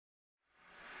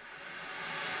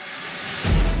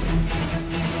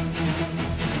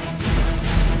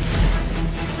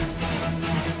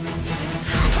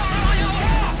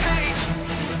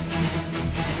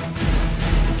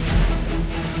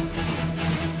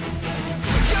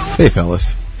Hey,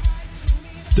 fellas.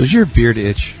 Does your beard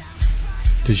itch?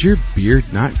 Does your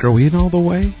beard not grow in all the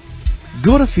way?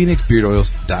 Go to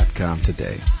PhoenixBeardOils.com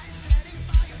today.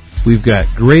 We've got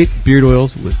great beard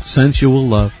oils with scents you will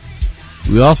love.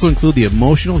 We also include the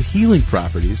emotional healing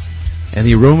properties and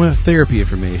the aromatherapy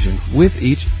information with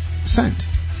each scent.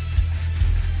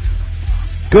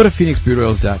 Go to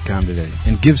PhoenixBeardOils.com today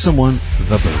and give someone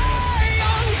the bird.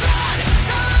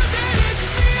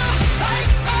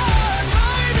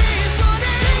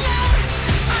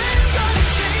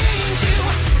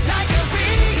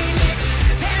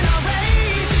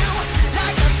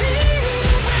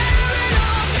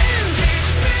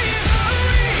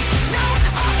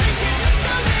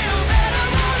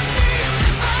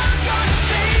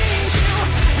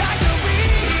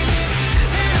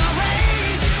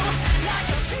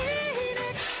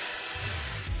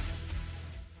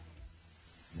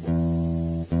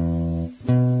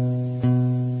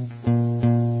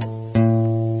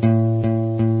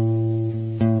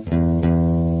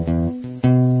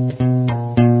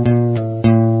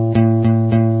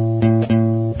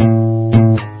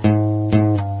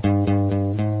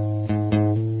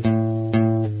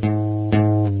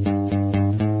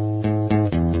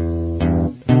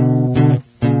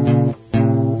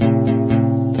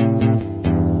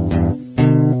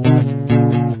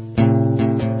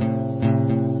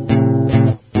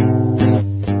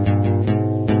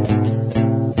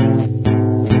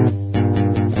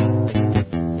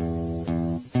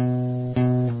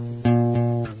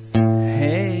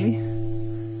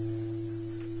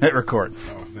 Record.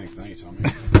 Oh, thank you,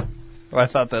 Tommy. Well, I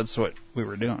thought that's what we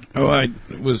were doing. Oh, I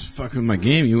was fucking my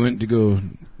game. You went to go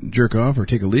jerk off or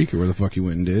take a leak or where the fuck you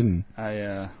went and did. And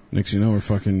I next thing you know, we're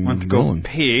fucking went to rolling. go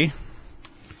pee.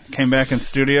 Came back in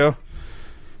studio.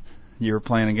 You were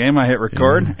playing a game. I hit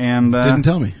record and didn't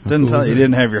tell me. Didn't tell you. You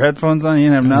didn't have your headphones on. You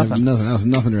didn't have nothing. Nothing. I was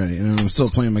nothing ready, and I'm still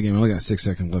playing my game. I only got 6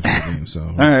 seconds left in the game, so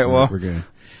all right. Well, we're good.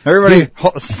 Everybody,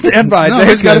 stand by. No,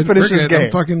 Dave's got to we're finish good. his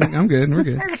game. I'm good. We're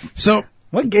good. So,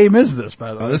 what game is this,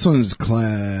 by the way? this one's I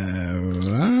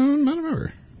don't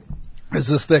remember. Is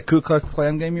this that Ku Klux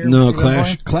Klan game you're No,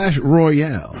 playing? Clash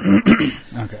Royale.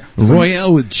 Okay.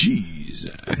 Royale with cheese.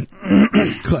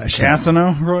 Clash.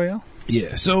 Casino Royale?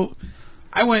 Yeah. So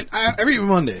I went every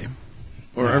Monday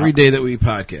or every day that we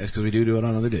podcast, because we do it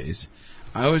on other days.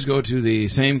 I always go to the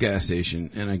same gas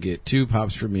station and I get 2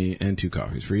 pops for me and 2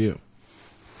 coffees for you.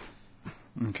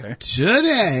 Okay.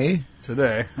 Today,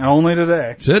 only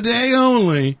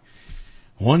only,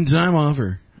 one-time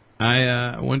offer.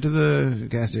 I went to the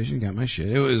gas station, got my shit.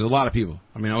 It was a lot of people.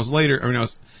 I was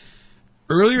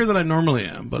earlier than I normally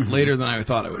am, but later than I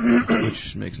thought I would be,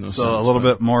 which makes no sense. So a little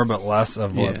bit more, but less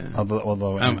of what?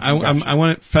 Yeah. I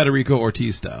went Federico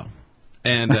Ortiz style.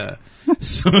 And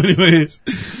so anyways,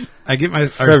 I get my...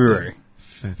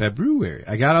 February.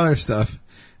 I got all their stuff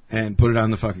and put it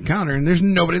on the fucking counter, and there's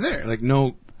nobody there. Like,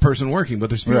 no person working, but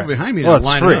there's people behind me that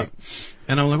line up.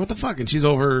 And I'm like, what the fuck? And she's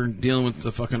over dealing with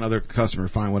the fucking other customer.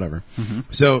 Fine, whatever. Mm-hmm.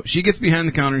 So she gets behind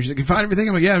the counter, and she's like, you find everything?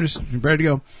 I'm like, yeah, I'm just ready to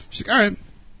go. She's like, all right.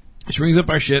 She brings up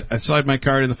our shit. I slide my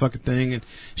card in the fucking thing, and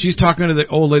she's talking to the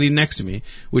old lady next to me,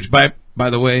 which, by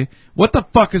the way, what the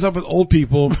fuck is up with old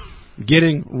people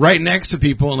getting right next to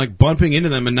people and, like, bumping into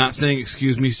them and not saying,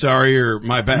 excuse me, sorry, or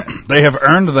my bad? They have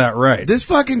earned that right. This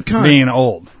fucking cunt. Being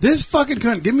old. This fucking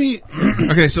cunt. Give me...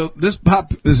 Okay, so this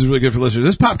is really good for listeners.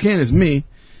 This pop can is me,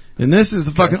 and this is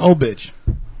the fucking old bitch.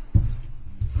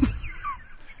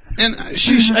 And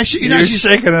she's shaking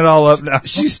it all up now.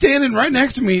 She's standing right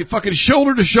next to me, fucking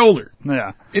shoulder to shoulder.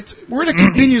 Yeah. We're in a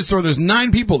convenience store. There's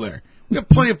 9 people there. We got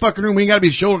plenty of fucking room. We ain't got to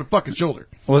be shoulder to fucking shoulder.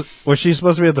 Was she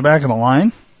supposed to be at the back of the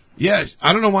line? Yeah.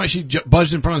 I don't know why she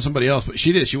buzzed in front of somebody else, but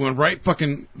she did. She went right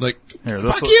fucking like,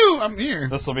 fuck you, I'm here.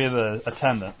 This will be the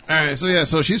attendant. All right. So yeah.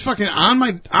 So she's fucking on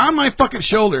my fucking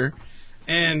shoulder,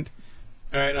 and.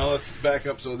 All right, now let's back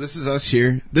up. So this is us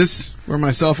here. This, where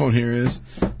my cell phone here is,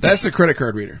 that's the credit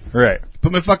card reader. Right.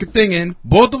 Put my fucking thing in.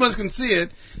 Both of us can see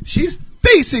it. She's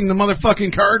facing the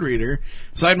motherfucking card reader.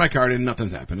 Slide my card in,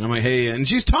 nothing's happening. I'm like, hey, and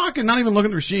she's talking, not even looking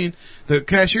at the machine. The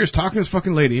cashier's talking to this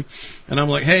fucking lady, and I'm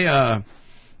like, hey,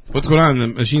 what's going on? The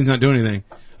machine's not doing anything.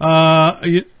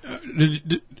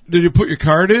 Did you put your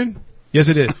card in? Yes,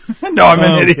 I did. No, I'm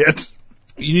an idiot.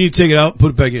 You need to take it out and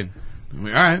put it back in. I'm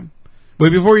like, all right.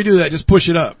 But before you do that, just push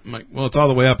it up. I'm like, well, it's all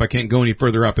the way up. I can't go any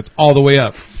further up. It's all the way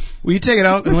up. Will you take it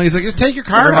out? And the lady's like, just take your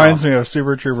card out. Reminds me of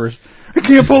Super Troopers. I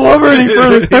can't pull over any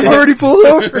further. I've already pulled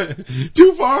over.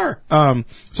 Too far.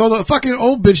 So the fucking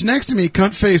old bitch next to me,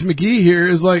 cunt face McGee here,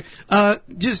 is like,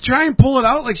 just try and pull it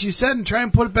out like she said and try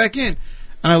and put it back in.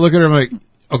 And I look at her, I'm like,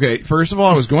 Okay, first of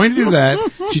all, I was going to do that.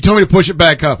 She told me to push it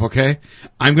back up, okay?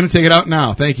 I'm going to take it out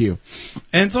now. Thank you.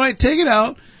 And so I take it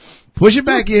out, push it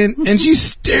back in, and she's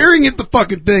staring at the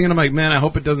fucking thing. And I'm like, man, I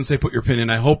hope it doesn't say put your pin in.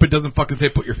 I hope it doesn't fucking say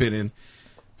put your pin in.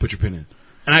 Put your pin in.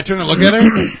 And I turn and look at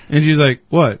her, and she's like,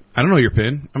 what? I don't know your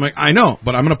pin. I'm like, I know,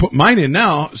 but I'm going to put mine in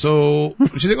now. So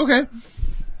she's like, okay.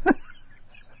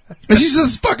 And she's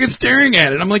just fucking staring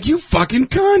at it. I'm like, you fucking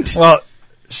cunt. Well,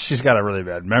 she's got a really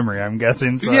bad memory, I'm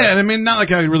guessing. So. Yeah, and I mean, not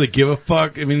like I really give a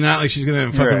fuck. I mean, not like she's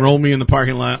going to fucking roll me in the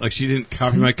parking lot. Like she didn't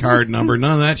copy my card number,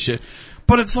 none of that shit.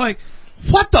 But it's like,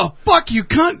 what the fuck, you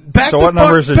cunt? Back so the what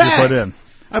numbers fuck back. Did you put in?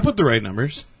 I put the right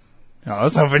numbers. Oh, I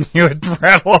was hoping you would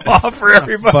rattle off for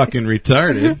everybody. Fucking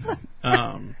retarded.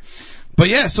 But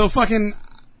yeah, so fucking,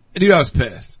 dude, I was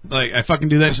pissed. Like, I fucking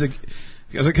do that. She's like,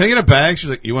 I was like, can I get a bag? She's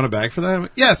like, you want a bag for that? I'm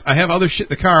like, yes, I have other shit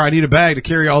in the car. I need a bag to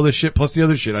carry all this shit plus the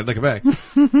other shit. I'd like a bag.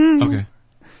 Okay.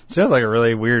 Sounds like a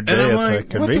really weird day. And I'm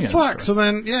like, what the fuck? So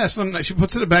then, she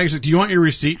puts it in a bag. She's like, do you want your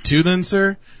receipt too then,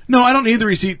 sir? No, I don't need the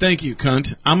receipt. Thank you,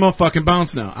 cunt. I'm gonna fucking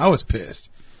bounce now. I was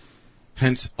pissed.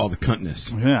 Hence all the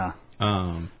cuntness. Yeah.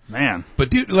 Man. But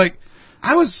dude, like,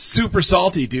 I was super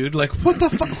salty, dude. Like, what the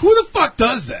fuck? Who the fuck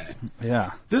does that?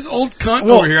 Yeah. This old cunt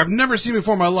over here, I've never seen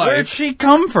before in my life. Where'd she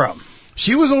come from?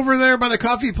 She was over there by the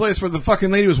coffee place where the fucking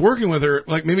lady was working with her.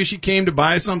 Like, maybe she came to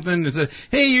buy something and said,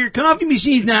 hey, your coffee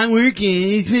machine's not working.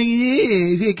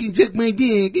 It's fuck my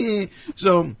dick.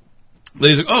 So,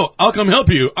 lady's like, oh, I'll come help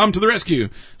you. I'm to the rescue.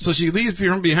 So she leaves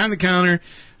from behind the counter,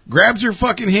 grabs her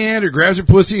fucking hand or grabs her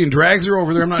pussy and drags her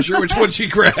over there. I'm not sure which one she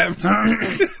grabbed.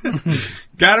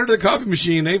 Got her to the coffee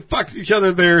machine. They fucked each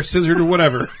other there, scissored or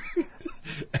whatever.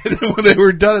 And then when they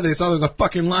were done, they saw there was a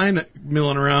fucking line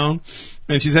milling around.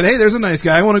 And she said, hey, there's a nice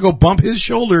guy. I want to go bump his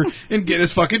shoulder and get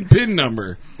his fucking PIN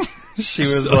number. She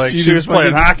was she was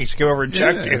playing hockey. She came over and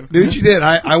checked you. Dude, she did.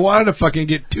 I wanted to fucking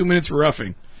get 2 minutes for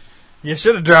roughing. You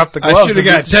should have dropped the gloves. I should have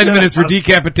got 10 minutes for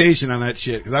decapitation on that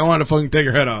shit because I wanted to fucking take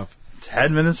her head off.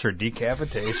 10 minutes for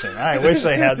decapitation. I wish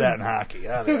they had that in hockey.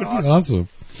 That would be awesome.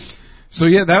 So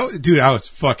yeah, dude, I was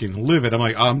fucking livid. I'm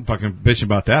like, I'm fucking bitching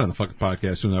about that on the fucking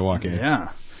podcast as soon as I walk in. Yeah.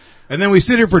 And then we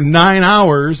sit here for 9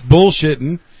 hours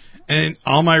bullshitting, and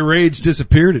all my rage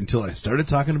disappeared until I started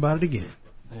talking about it again.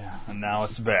 Yeah, and now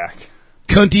it's back.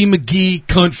 Cunty McGee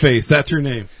Cuntface, that's her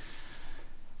name.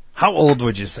 How old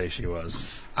would you say she was?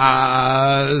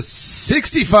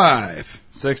 65.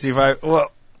 65.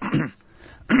 Well,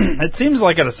 it seems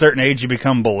like at a certain age you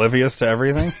become oblivious to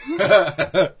everything.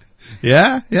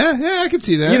 Yeah, I can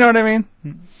see that. You know what I mean?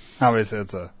 Obviously,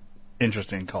 it's a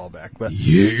interesting callback, but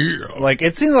like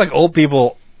it seems like old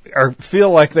people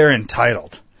feel like they're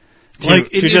entitled to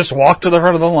just walk to the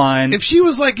front of the line. If she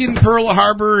was like in Pearl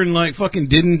Harbor and like fucking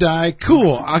didn't die,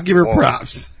 cool. I'll give her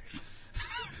props.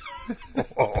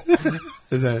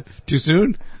 Is that too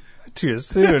soon? Too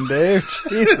soon, Dave.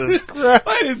 Jesus Christ!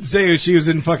 I didn't say she was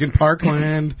in fucking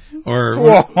Parkland or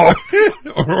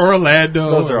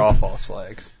Orlando. Those are all false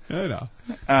flags. I know.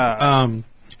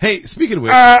 Hey, speaking of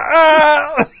which,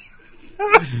 I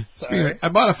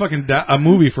bought a fucking a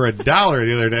movie for $1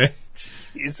 the other day.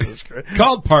 Jesus Christ!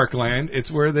 Called Parkland. It's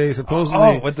where they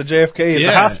supposedly with the JFK in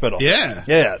the hospital.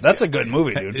 Yeah. That's a good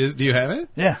movie, dude. Do you have it?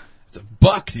 Yeah. It's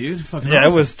 $1, dude. Fucking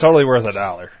awesome. It was totally worth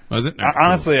 $1. Was it?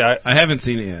 Honestly, cool. I haven't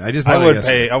seen it yet. I just I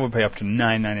would pay up to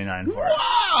 $9.99 for it.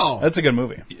 Wow, that's a good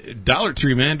movie. Dollar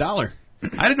Tree, man, $1.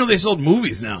 I didn't know they sold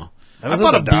movies now. I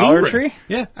bought a Dollar Tree.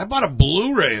 Yeah, I bought a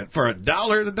Blu-ray for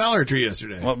 $1 at the Dollar Tree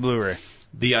yesterday. What Blu-ray?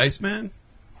 The Iceman.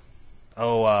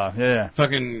 Oh, yeah.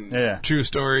 Fucking true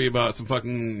story about some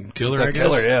fucking killer. The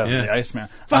killer, the Iceman.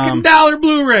 Fucking $1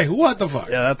 Blu-ray. What the fuck?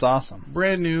 Yeah, that's awesome.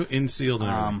 Brand new in sealed.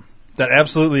 That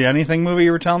Absolutely Anything movie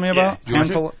you were telling me about?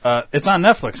 Yeah. It's on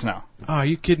Netflix now. Oh, are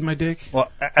you kidding my dick? Well,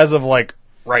 as of like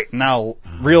right now,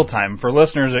 real time. For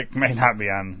listeners, it may not be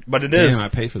on, but it is. Damn, I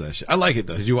pay for that shit. I like it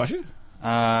though. Did you watch it?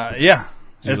 Yeah.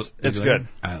 It's good.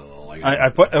 I like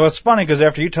it. It was funny because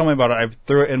after you told me about it, I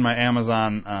threw it in my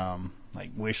Amazon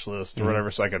wish list or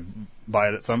whatever so I could buy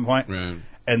it at some point. Right.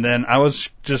 And then I was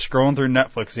just scrolling through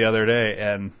Netflix the other day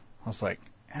and I was like,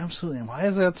 absolutely, why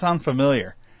does that sound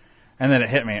familiar? And then it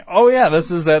hit me. Oh yeah, this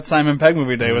is that Simon Pegg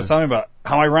movie Dave was telling me about.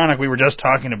 How ironic we were just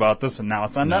talking about this and now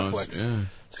it's on Netflix.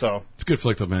 So it's a good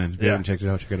flick though, man. If you haven't checked it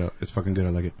out, check it out. It's fucking good. I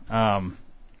like it.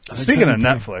 Speaking of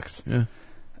Netflix,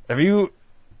 have you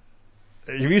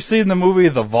seen the movie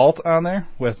The Vault on there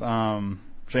with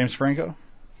James Franco?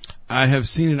 I have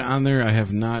seen it on there. I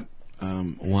have not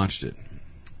watched it.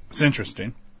 It's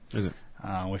interesting. Is it?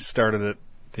 We started it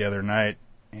the other night,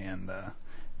 and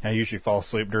I usually fall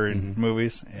asleep during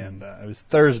movies, and it was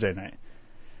Thursday night,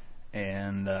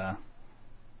 and it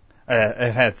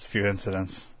had a few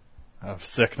incidents of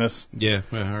sickness. Yeah,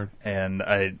 hard. And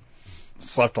I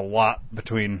slept a lot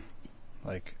between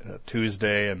like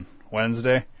Tuesday and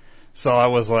Wednesday. So I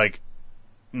was like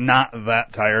not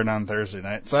that tired on Thursday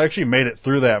night. So I actually made it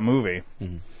through that movie.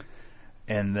 Mm-hmm.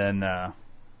 And then,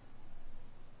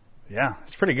 yeah,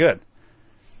 it's pretty good.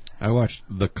 I watched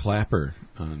The Clapper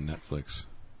on Netflix.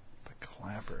 The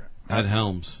Clapper. Ed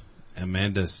Helms,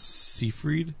 Amanda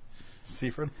Seyfried,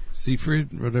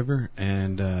 whatever,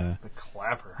 and The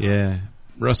Clapper. Yeah,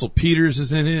 Russell Peters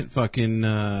is in it. Fucking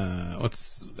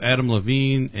what's Adam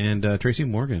Levine and Tracy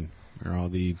Morgan are all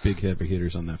the big heavy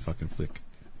hitters on that fucking flick.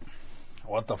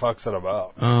 What the fuck's it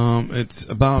about? It's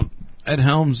about Ed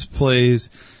Helms plays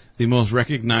the most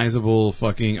recognizable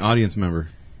fucking audience member,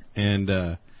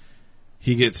 and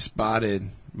he gets spotted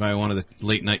by one of the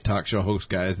late night talk show host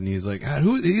guys, and he's like,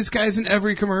 "Who? These guys in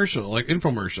every commercial, like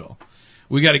infomercial.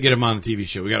 We got to get him on the TV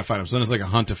show. We got to find him." So then it's like a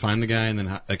hunt to find the guy, and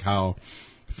then like how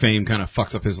fame kind of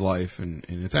fucks up his life, and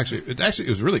it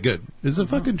was really good. There's a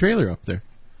fucking trailer up there.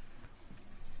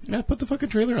 Yeah, put the fucking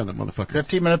trailer on that motherfucker.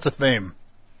 15 minutes of fame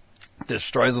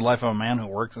destroys the life of a man who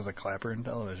works as a clapper in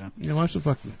television. Yeah, watch the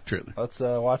fucking trailer. Let's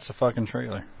watch the fucking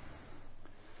trailer.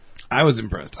 I was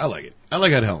impressed. I like it. I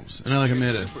like Ed Helms, and I like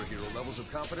Amanda.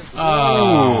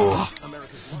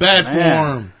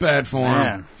 Bad form.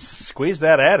 Man, squeezed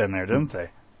that ad in there, didn't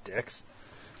they? Dicks.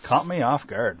 Caught me off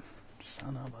guard.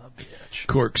 Son of a bitch.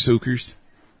 Cork soakers.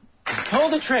 Pull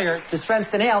the trigger, dispense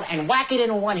the nail, and whack it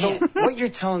in one hand. What you're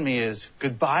telling me is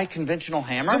goodbye conventional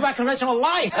hammer? Goodbye conventional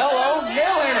life. Hello,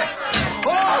 nail hammer.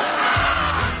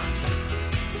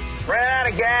 Ran out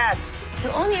of gas. You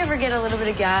only ever get a little bit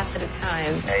of gas at a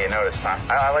time. Yeah, you noticed, huh?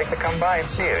 I like to come by and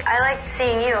see you. I like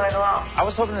seeing you as well. I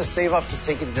was hoping to save up to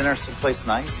take you to dinner someplace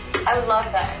nice. I would love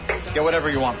that. Get whatever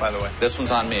you want, by the way. This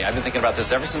one's on me. I've been thinking about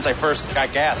this ever since I first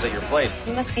got gas at your place.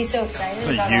 You must be so excited. It's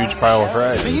a huge pile of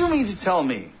fries. So you mean to tell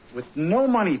me, with no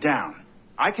money down,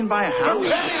 I can buy a house?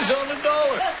 Pennies on the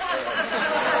dollar.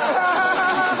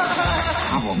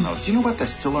 Problem, though. Do you know about the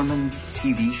Stillerman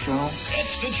TV show?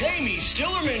 It's the Jamie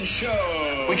Stillerman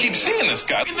Show. We keep seeing this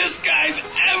guy. This guy's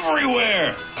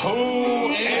everywhere.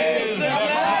 Who is the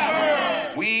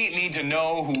Clapper? We need to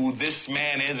know who this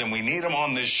man is, and we need him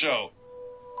on this show.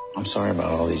 I'm sorry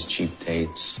about all these cheap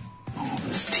dates. All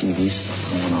this TV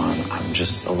stuff going on. I'm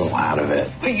just a little out of it.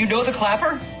 Wait, you know the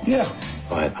Clapper? Yeah.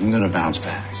 But I'm going to bounce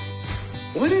back.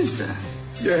 What is that?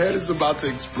 Your head is about to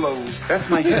explode. That's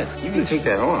my head. You can take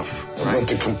that off. Right? But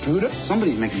the computer?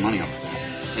 Somebody's making money off it.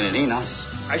 And it ain't us.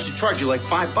 I should charge you like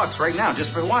 $5 right now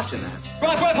just for watching that.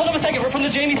 Rock, hold on a second. We're from the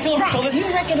Jamie Stillerman Show. You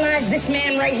recognize this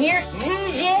man right here?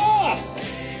 Loser!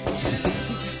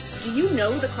 Do you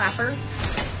know the Clapper?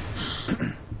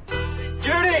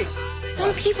 Judy!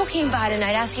 Some people came by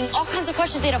tonight asking all kinds of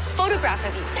questions. They had a photograph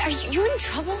of you. Are you in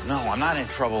trouble? No, I'm not in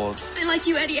trouble. I like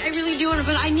you, Eddie. I really do,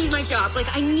 but I need my job.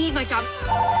 I need my job.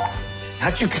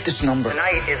 How'd you get this number?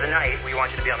 Tonight is the night we want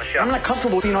you to be on the show. I'm not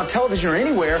comfortable being on television or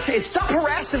anywhere. Hey, stop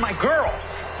harassing my girl.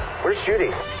 Where's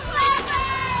Judy?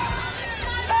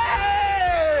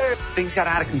 Hey! Things got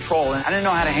out of control, and I didn't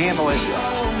know how to handle it.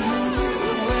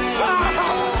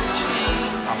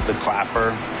 I'm the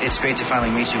Clapper. It's great to finally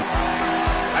meet you.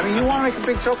 I mean, you want to make a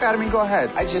big joke out of me? Go ahead.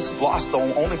 I just lost the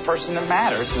only person that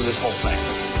mattered through this whole thing.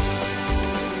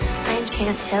 I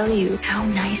can't tell you how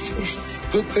nice this is.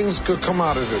 Good things could come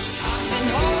out of this.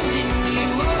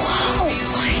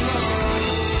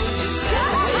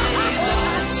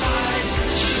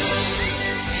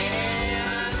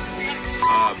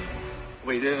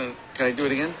 Wait, can I do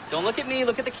it again? Don't look at me,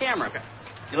 look at the camera. Okay.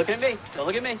 You're looking at me. Don't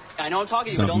look at me. I know I'm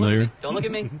talking to you, but Sound familiar? don't look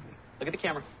at me. Look at the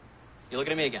camera. You're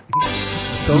looking at me again.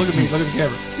 Don't look at me. Look at the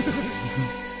camera.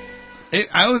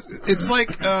 It's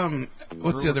like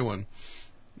what's the other one?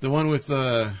 The one with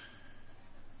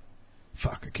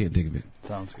fuck, I can't think of it.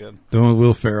 Sounds good. The one with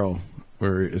Will Ferrell,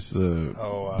 where it's the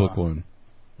book one.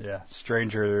 Yeah,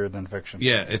 Stranger Than Fiction.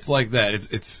 Yeah, it's like that.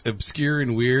 It's obscure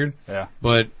and weird. Yeah,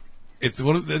 but it's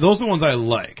one of those are the ones I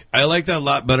like. I like that a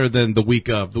lot better than The Week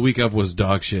Of. The Week Of was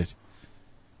dog shit.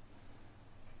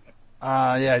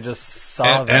 Yeah, I just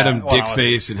saw that. Adam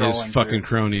Dickface and his fucking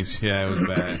cronies. Yeah, it was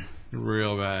bad.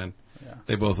 Real bad. Yeah.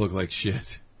 They both look like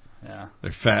shit. Yeah.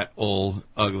 They're fat, old,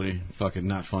 ugly, fucking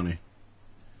not funny.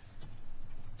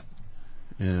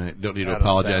 And I don't need to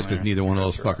apologize because neither one of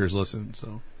those fuckers listen,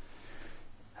 so.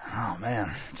 Oh,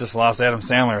 man. Just lost Adam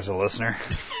Sandler as a listener.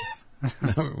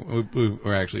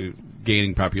 We're actually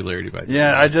gaining popularity by doing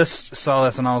Yeah, that. I just saw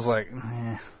this and I was like,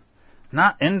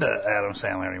 not into Adam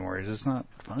Sandler anymore. He's just not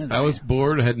funny. I was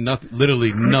bored. I had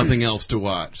literally nothing else to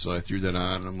watch, so I threw that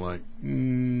on, and I'm like,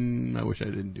 I wish I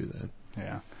didn't do that.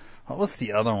 Yeah. What was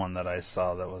the other one that I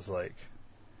saw that was like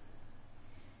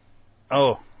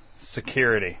Oh,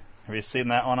 Security. Have you seen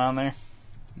that one on there?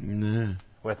 Nah.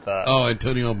 With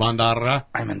Antonio Banderas.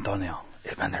 I'm Antonio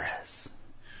Banderas.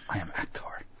 I am actor.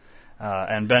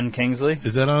 And Ben Kingsley.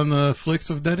 Is that on the Flicks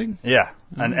of Deading? Yeah.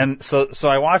 And so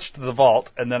I watched The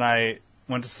Vault, and then I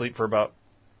went to sleep for about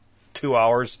 2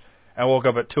 hours. I woke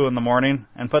up at 2 in the morning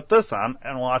and put this on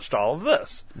and watched all of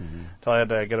this until I had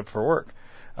to get up for work.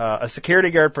 A security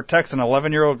guard protects an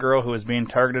 11-year-old girl who is being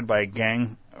targeted by a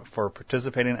gang for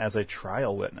participating as a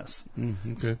trial witness.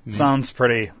 Okay. Sounds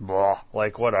pretty blah,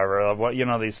 like whatever.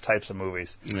 These types of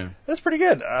movies. Yeah. It's pretty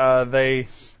good.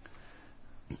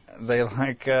 They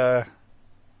like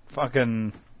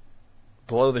fucking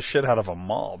blow the shit out of a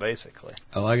mall, basically.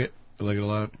 I like it. I like it a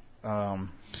lot.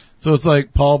 So it's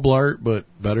like Paul Blart, but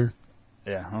better.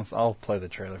 Yeah, I'll play the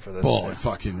trailer for this. Oh,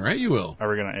 fucking right, you will.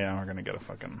 We're gonna get a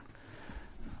fucking.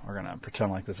 We're gonna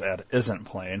pretend like this ad isn't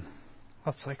playing.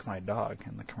 That's like my dog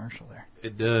in the commercial there.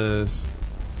 It does.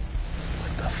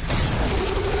 What the fuck?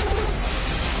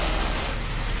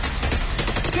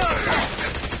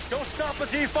 Don't stop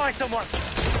until you find someone.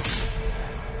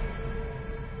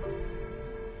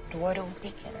 Eduardo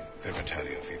Deacon. The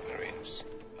Battalion of Fifth Marines.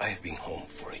 I have been home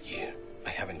for a year. I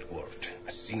haven't worked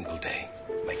a single day.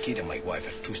 My kid and my wife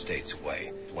are 2 states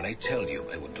away. When I tell you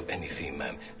I would do anything,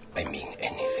 ma'am, I mean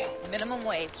anything. Minimum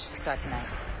wage. Start tonight.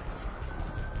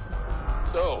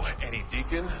 So, Eddie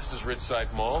Deacon, this is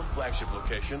Ridgeside Mall, flagship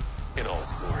location, in all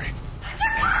its glory.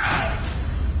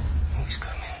 Who's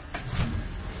coming?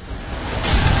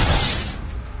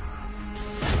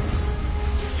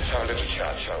 Let's have a little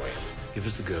chat, shall we? Give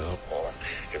us the girl. Or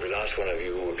every last one of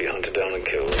you will be hunted down and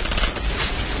killed. You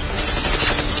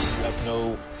have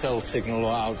no cell signal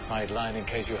or outside line in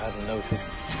case you hadn't noticed.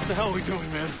 What the hell are we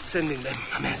doing, man? Sending them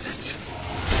a message.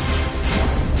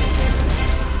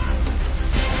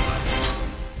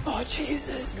 Oh,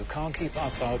 Jesus. You can't keep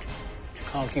us out. You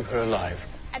can't keep her alive.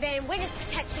 I've been in witness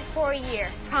protection for a year.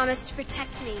 Promise to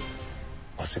protect me.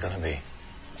 What's it gonna be?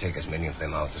 Take as many of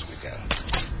them out as we can.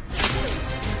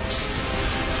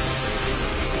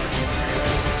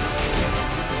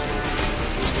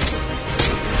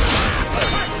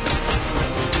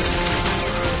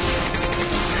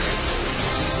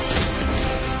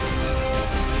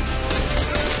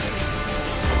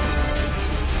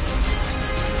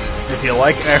 If you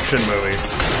like action movies,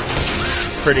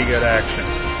 pretty good action.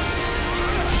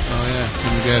 Oh yeah,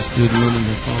 you guys did Women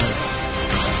Who Fall.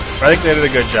 I think they did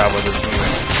a good job with this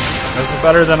movie. It's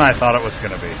better than I thought it was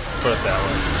going to be. Put it that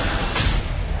way.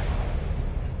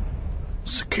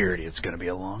 Security, it's going to be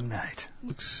a long night.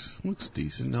 Looks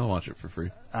decent. I'll watch it for free.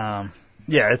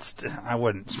 Yeah, I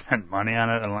wouldn't spend money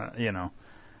on it, unless,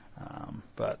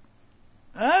 but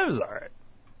it was all right.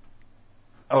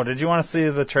 Oh, did you want to see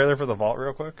the trailer for The Vault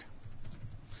real quick?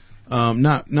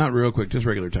 Not real quick. Just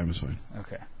regular time is fine.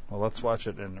 Okay. Well, let's watch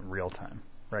it in real time,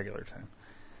 regular time.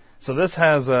 So this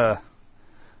has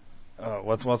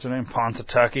what's her name,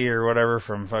 Ponsatucky or whatever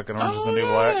from fucking Orange Is the New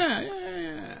Black.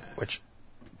 Yeah. Which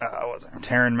what's her name?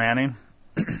 Taryn Manning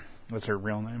was her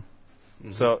real name.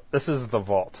 Mm-hmm. So this is The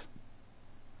Vault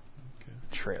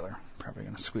trailer. Probably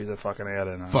gonna squeeze a fucking ad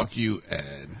in. Fuck you,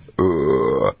 ad.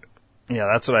 Yeah,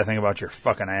 that's what I think about your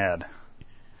fucking ad.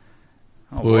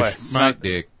 Oh, push my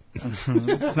dick.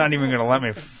 It's not even going to let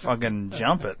me fucking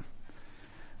jump it.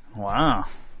 Wow.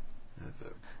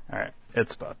 All right,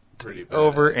 it's about pretty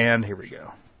over, and here we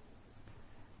go.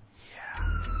 Yeah.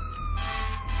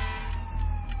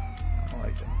 I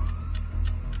like it.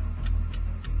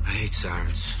 I hate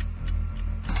sirens.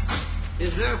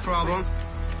 Is there a problem?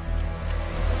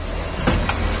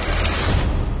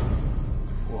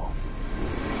 Whoa.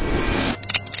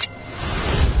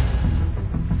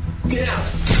 Get out!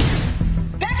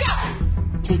 Back up!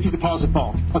 Take your deposit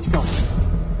vault. Let's go.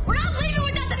 We're not leaving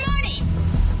without the money!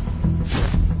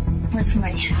 Where's the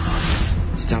money?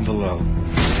 It's down below.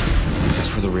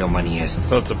 That's where the real money is.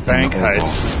 So it's a bank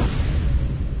heist.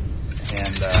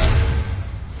 And,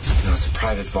 no, it's a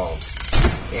private vault.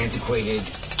 Antiquated.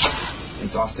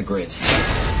 It's off the grid.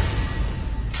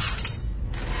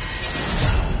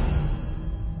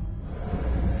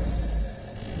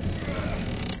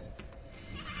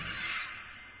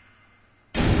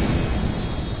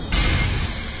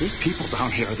 There's people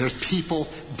down here. There's people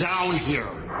down here.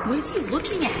 What is he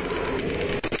looking at?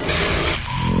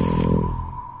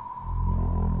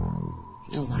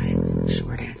 No lies,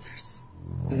 short answers.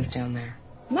 Who's down there?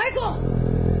 Michael!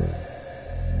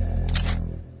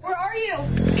 Where are you?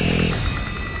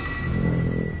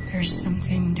 There's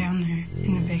something down there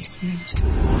in the basement.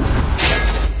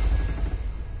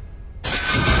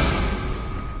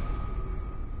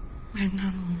 I'm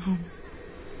not alone.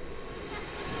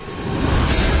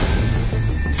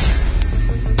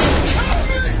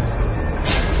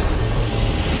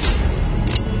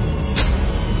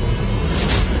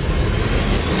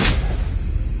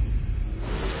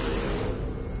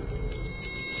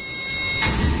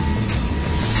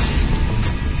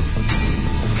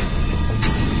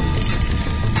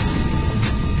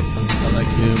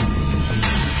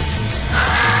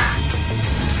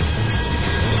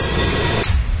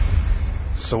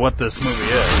 So what this movie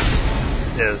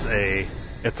is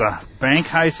it's a bank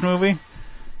heist movie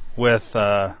with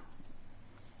a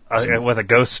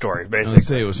ghost story, basically. I would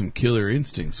say it was some killer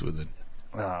instincts with it.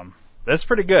 That's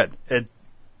pretty good. It's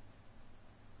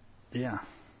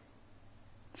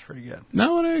pretty good.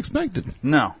 Not what I expected.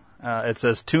 No. It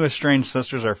says 2 estranged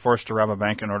sisters are forced to rob a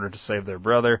bank in order to save their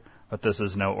brother, but this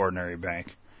is no ordinary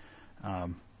bank. I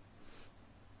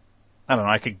don't know,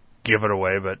 I could give it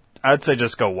away, but I'd say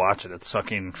just go watch it. It's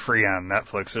fucking free on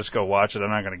Netflix. Just go watch it.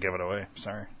 I'm not going to give it away.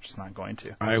 Sorry. Just not going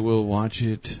to. I will watch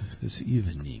it this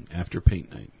evening after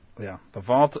paint night. Yeah. The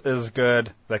Vault is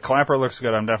good. The Clapper looks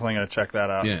good. I'm definitely going to check that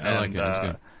out. Yeah, I like it. It's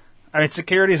good. I mean,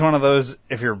 Security is one of those,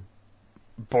 if you're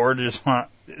bored, you just want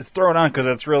to throw it on because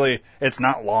it's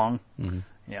not long.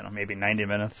 Mm-hmm. Maybe 90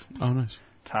 minutes. Oh, nice.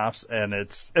 Tops. And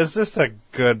it's just a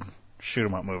good shoot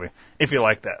 'em up movie, if you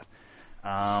like that.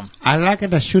 I like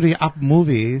the shooting up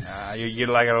movies. You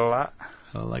like it a lot?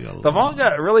 I like it a lot. The Vault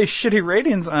got really shitty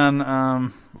ratings on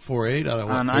 4.8 out of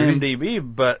what, on 30?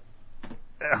 IMDb, but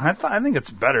I think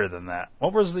it's better than that.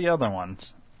 What was the other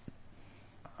ones?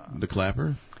 The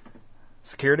Clapper?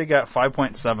 Security got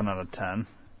 5.7 out of 10.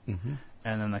 Mm-hmm.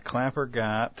 And then the Clapper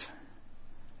got...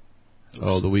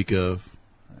 the week of...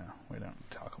 Yeah, we don't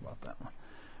talk about that one.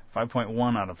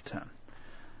 5.1 out of 10.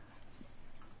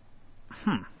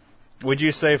 Would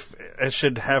you say it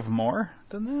should have more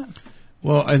than that?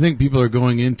 Well, I think people are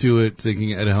going into it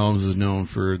thinking Ed Helms is known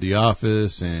for The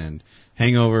Office and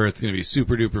Hangover. It's going to be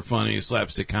super duper funny,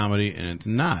 slapstick comedy, and it's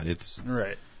not. It's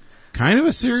right. Kind of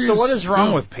a serious So what is wrong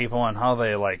film. with people and how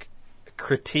they,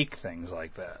 critique things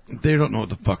like that? They don't know what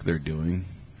the fuck they're doing.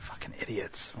 Fucking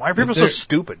idiots. Why are people so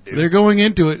stupid, dude? They're going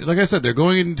into it, like I said, they're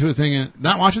going into a thing,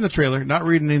 not watching the trailer, not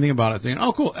reading anything about it, saying,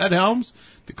 oh, cool, Ed Helms,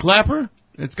 the Clapper,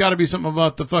 it's got to be something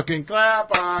about the fucking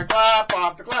clap on,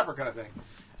 the Clapper kind of thing.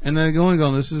 And then going,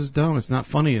 this is dumb, it's not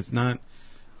funny, it's not,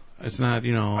 I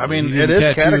mean, it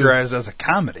is categorized as a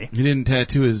comedy. He didn't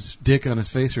tattoo his dick on his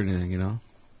face or anything,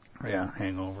 Yeah,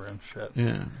 Hangover and shit.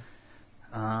 Yeah.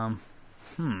 I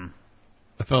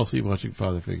fell asleep watching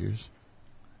Father Figures.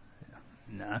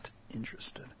 Not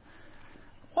interested.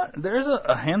 What? There's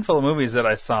a handful of movies that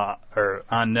I saw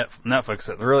on Netflix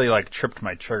that really tripped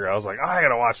my trigger. I was like, I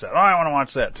gotta watch that. Oh, I want to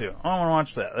watch that too. Oh, I want to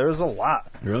watch that. There was a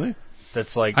lot. Really?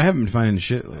 That's I haven't been finding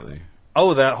shit lately.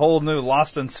 Oh, that whole new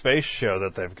Lost in Space show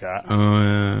that they've got. Oh,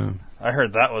 yeah. I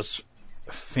heard that was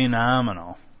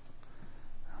phenomenal.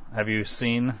 Have you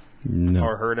seen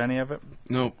or heard any of it?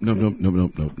 Nope.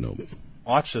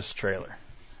 Watch this trailer.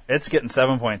 It's getting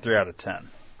 7.3 out of 10.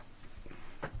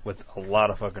 With a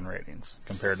lot of fucking ratings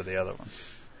compared to the other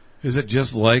ones. Is it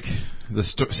just like the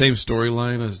same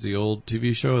storyline as the old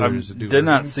TV show? I did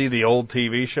not see the old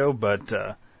TV show, but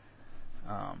I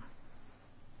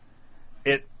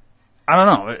don't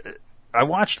know. I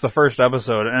watched the first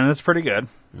episode, and it's pretty good.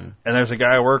 Yeah. And there's a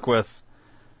guy I work with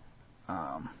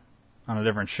on a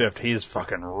different shift. He's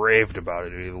fucking raved about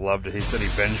it. He loved it. He said he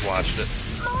binge watched it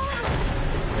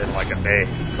in a day,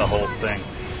 the whole thing.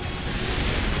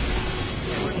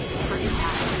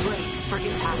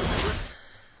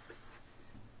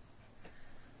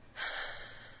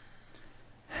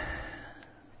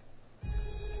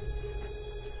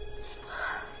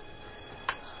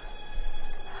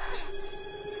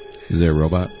 Is there a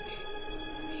robot?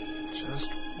 Just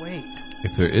wait.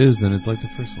 If there is, then it's like the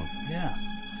first one. Yeah.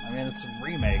 I mean, it's a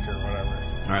remake or whatever.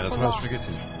 All right, that's what I was trying to get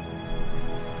to.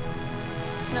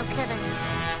 No kidding.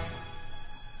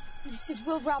 This is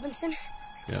Will Robinson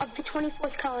of the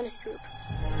 24th Colonist Group.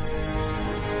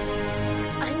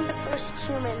 I'm the first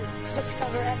human to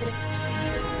discover evidence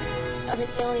of an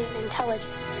alien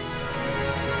intelligence.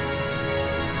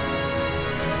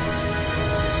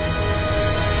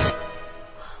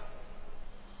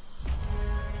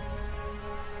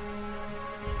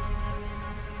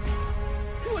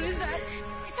 What is that?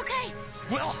 It's okay.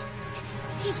 Will!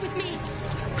 He's with me.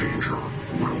 Danger,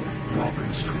 Will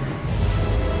Robinson.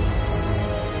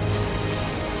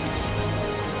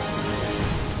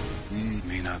 We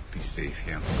may not be safe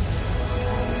here.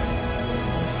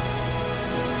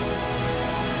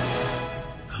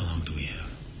 How long do we have?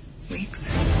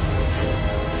 Weeks.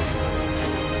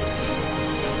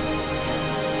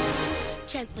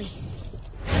 Gently.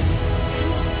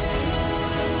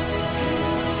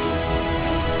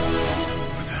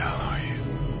 What the hell are you?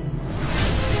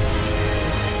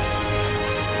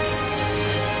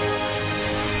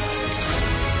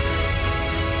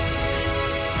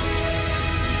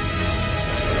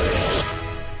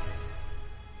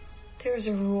 There is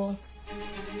a rule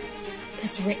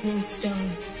that's written in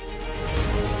stone.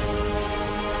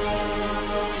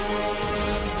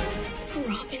 The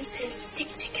Robinsons stick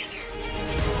together.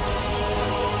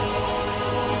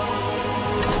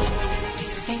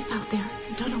 there.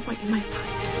 You don't know what you might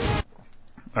find.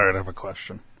 All right, I have a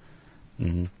question.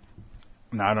 Mm-hmm.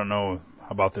 Now, I don't know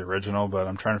about the original, but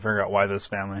I'm trying to figure out why this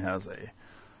family has a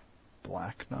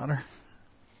black daughter.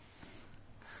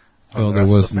 Well, there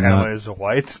was the family is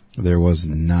white. There was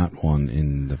not one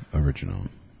in the original.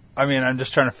 I mean, I'm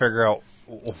just trying to figure out.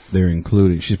 They're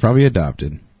including. She's probably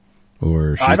adopted,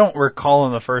 or I don't recall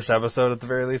in the first episode, at the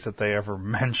very least, that they ever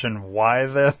mentioned why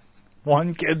the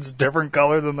one kid's different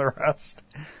color than the rest.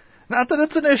 Not that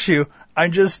it's an issue. I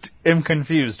just am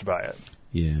confused by it.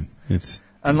 Yeah, it's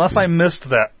unless I missed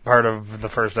that part of the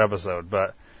first episode.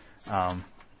 But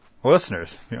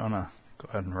listeners, if you want to go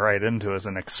ahead and write into us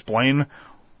and explain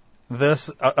this,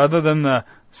 other than the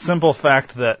simple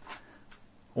fact that,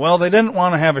 well, they didn't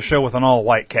want to have a show with an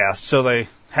all-white cast, so they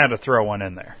had to throw one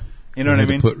in there. You know what I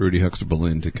mean? Put Rudy Huxtable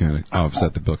in to kind of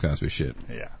offset the Bill Cosby shit.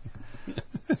 Yeah.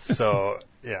 So,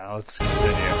 yeah, let's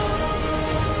continue.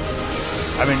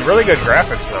 I mean, really good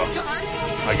graphics, though.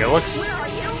 Like, it looks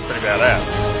pretty badass,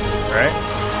 right?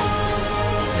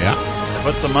 Yeah. They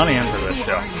put some money into this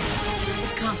show.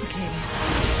 It's complicated.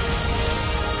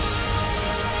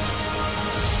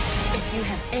 If you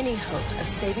have any hope of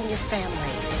saving your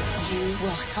family, you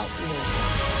will help me.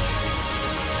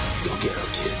 Go get our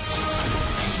kids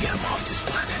and get them off this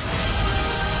planet.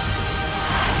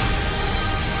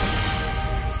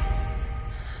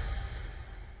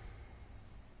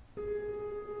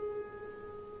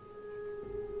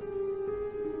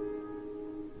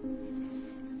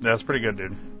 That's pretty good,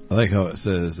 dude. I like how it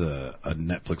says a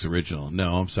Netflix original.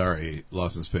 No, I'm sorry,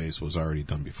 Lost in Space was already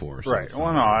done before. So right.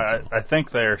 Well, no, I think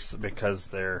they're because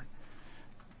they're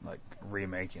like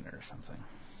remaking it or something.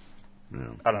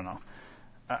 Yeah. I don't know.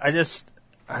 I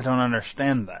don't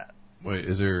understand that. Wait,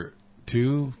 is there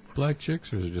two black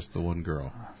chicks or is it just the one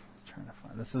girl? I'm trying to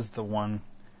find. This is the one.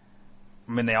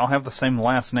 I mean, they all have the same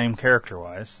last name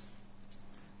character-wise.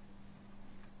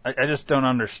 I just don't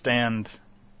understand.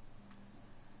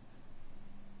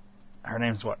 Her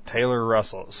name's what? Taylor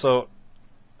Russell. So,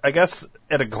 I guess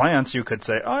at a glance you could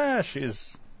say, oh yeah,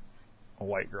 she's a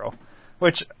white girl.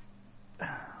 Which,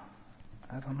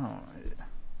 I don't know.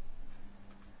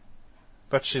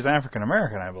 But she's African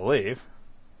American, I believe.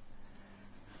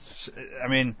 I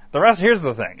mean, the rest, here's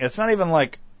the thing. It's not even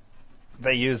like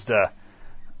they used a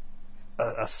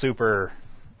super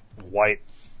white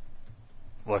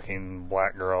looking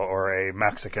black girl or a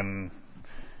Mexican.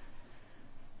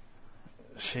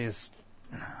 She's,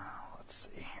 let's see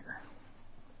here.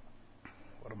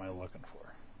 What am I looking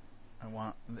for? I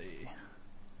want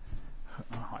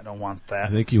I don't want that. I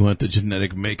think you want the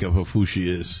genetic makeup of who she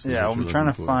is. Yeah, I'm trying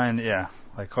to find,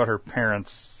 like what her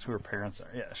parents, who her parents are.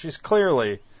 Yeah, she's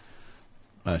clearly.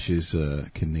 She's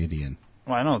Canadian.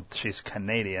 Well, I know she's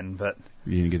Canadian, but.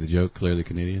 You didn't get the joke? Clearly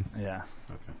Canadian? Yeah.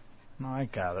 Okay. No, I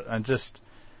got it.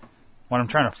 When I'm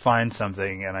trying to find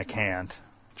something and I can't,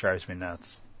 it drives me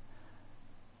nuts.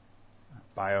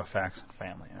 Biofacts and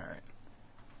family, alright.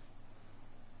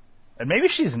 And maybe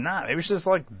she's not. Maybe she's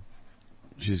like.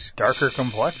 She's darker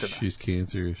complected. She's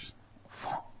cancerous.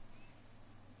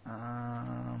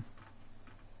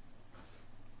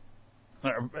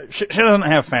 She doesn't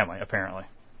have family, apparently.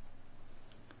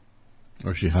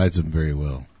 Or she hides them very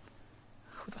well.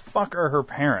 Who the fuck are her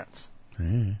parents?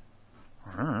 Hey.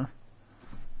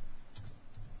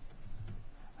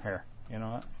 Here, you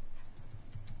know what?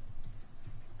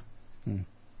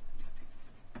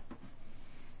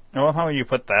 I love how you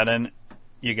put that in,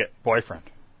 you get boyfriend.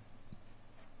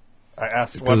 I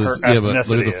asked what her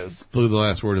ethnicity is. Look at the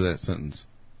last word of that sentence.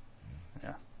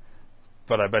 Yeah.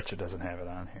 But I bet you it doesn't have it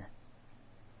on here.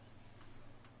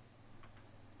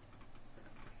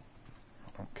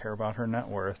 I don't care about her net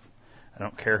worth. I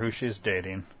don't care who she's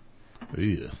dating.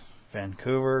 Yeah.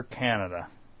 Vancouver, Canada.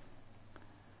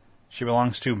 She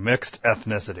belongs to mixed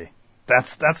ethnicity.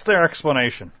 That's their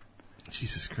explanation.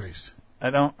 Jesus Christ.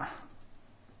 I don't...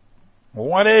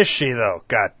 What is she, though?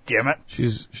 God damn it.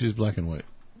 She's black and white.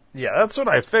 Yeah, that's what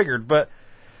I figured, but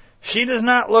she does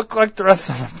not look like the rest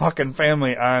of the fucking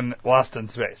family on Lost in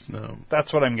Space. No.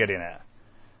 That's what I'm getting at.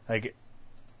 Like,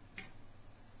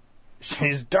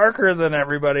 she's darker than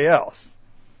everybody else.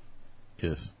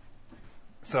 Yes.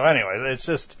 So anyway, it's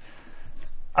just,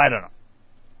 I don't know.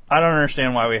 I don't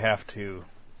understand why we have to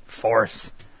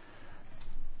force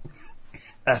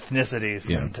ethnicities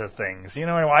into things. You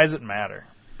know, why does it matter?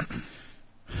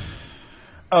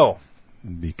 Oh.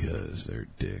 Because they're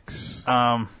dicks.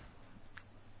 I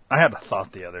had a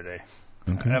thought the other day.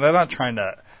 Okay. And I'm not trying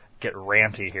to get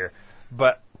ranty here,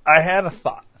 but I had a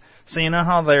thought. So you know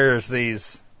how there's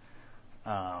these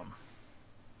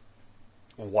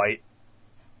white,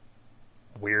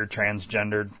 weird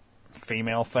transgendered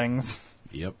female things.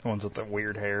 Yep. The ones with the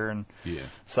weird hair and Yeah.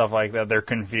 stuff like that. They're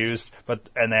confused,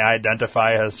 and they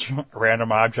identify as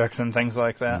random objects and things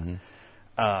like that.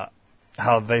 Mm-hmm.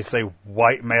 How they say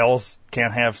white males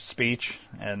can't have speech,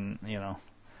 and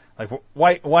like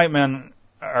white men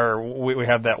are we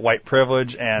have that white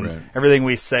privilege, and Right. everything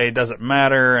we say doesn't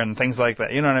matter, and things like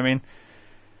that. You know what I mean?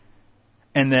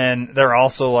 And then they're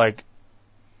also like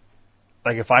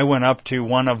if I went up to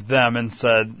one of them and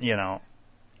said,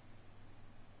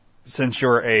 since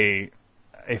you're a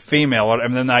female,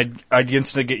 and then I'd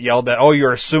instantly get yelled at, oh,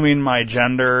 you're assuming my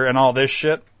gender and all this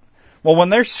shit. Well, when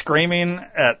they're screaming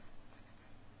at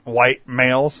white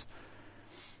males,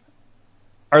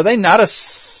 are they not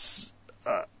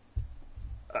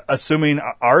assuming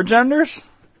our genders?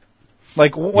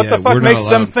 Like, what the fuck makes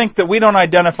them think that we don't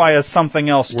identify as something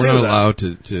else, We're not allowed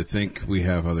to think we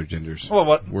have other genders.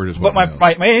 Well, we're just but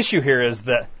my issue here is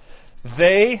that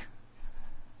they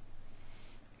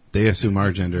assume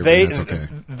our gender, but that's okay.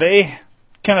 They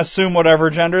can assume whatever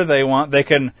gender they want. They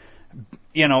can,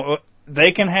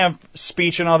 they can have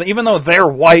speech and all that, even though they're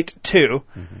white too.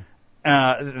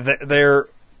 Mm-hmm.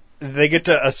 They get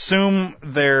to assume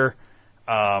their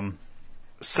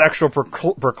sexual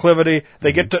proclivity.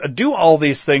 They get to do all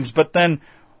these things, but then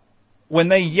when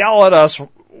they yell at us,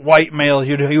 white male,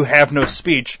 you have no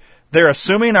speech, they're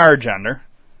assuming our gender.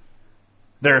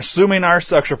 They're assuming our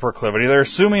sexual proclivity. They're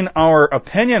assuming our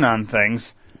opinion on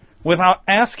things without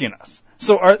asking us.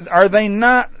 So are they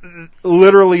not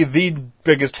literally the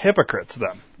biggest hypocrites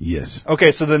then? Yes.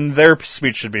 Okay, so then their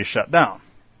speech should be shut down.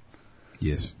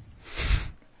 Yes.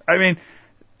 I mean,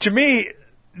 to me,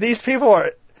 these people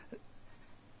are...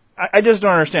 I just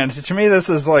don't understand. To me, this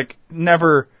is like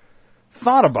never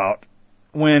thought about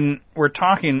when we're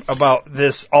talking about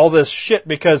all this shit,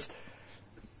 because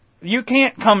you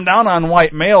can't come down on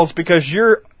white males because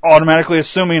you're automatically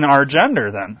assuming our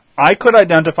gender then. I could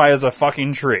identify as a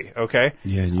fucking tree, okay?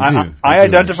 Yeah, you do. I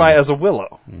identify as a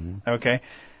willow, Mm-hmm. okay?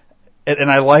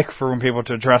 And I like for people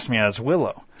to address me as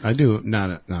Willow. I do,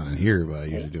 not in here, but I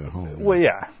usually do at home. Well,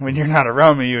 yeah. When you're not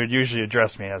around me, you would usually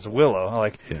address me as Willow.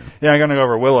 Like, yeah I'm going to go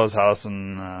over to Willow's house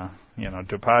and, do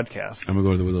a podcast. I'm going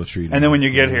to go to the willow tree now. And then when you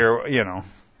get here,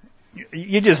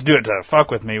 you just do it to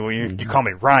fuck with me. Well, you call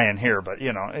me Ryan here, but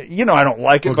I don't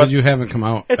like it. Well, but because you haven't come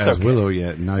out as okay. Willow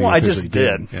yet. And now well, you I just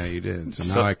did. Yeah, you did. So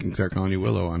now I can start calling you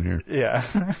Willow on here. Yeah,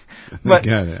 but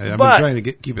I've been trying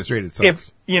to keep it straight. It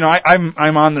sucks. If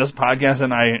I'm on this podcast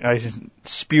and I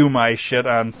spew my shit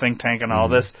on Think Tank and all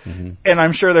this, and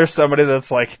I'm sure there's somebody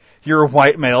that's like, "You're a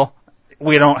white male.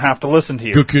 We don't have to listen to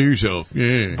you. Go kill yourself."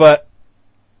 Yeah. But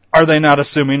are they not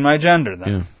assuming my gender then?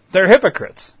 Yeah. They're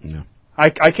hypocrites. Yeah.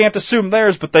 I can't assume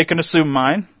theirs, but they can assume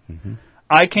mine. Mm-hmm.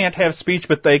 I can't have speech,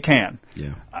 but they can.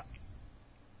 Yeah.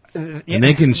 And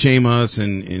they can shame us,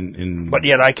 and but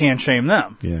yet I can't shame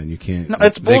them. Yeah, and you can't. No,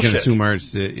 it's bullshit. They can assume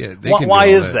ours. Yeah, they can. Why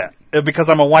is that? Because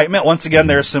I'm a white male. Once again,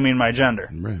 they're assuming my gender.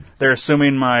 Right. They're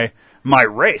assuming my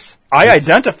race. I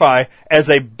identify as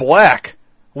a black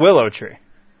willow tree.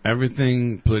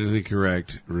 Everything politically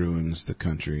correct ruins the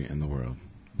country and the world.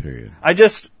 Period.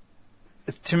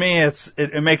 To me,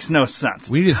 it makes no sense.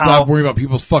 We need to stop worrying about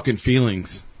people's fucking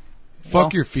feelings.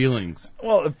 Fuck your feelings.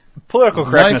 Well, political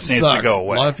correctness needs to go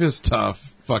away. Life is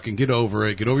tough. Fucking get over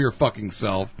it. Get over your fucking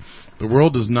self. The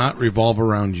world does not revolve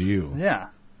around you. Yeah.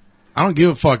 I don't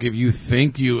give a fuck if you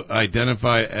think you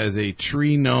identify as a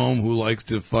tree gnome who likes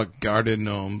to fuck garden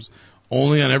gnomes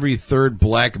only on every third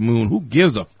black moon. Who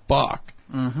gives a fuck?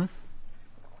 Mm-hmm.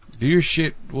 Do your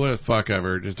shit, what the fuck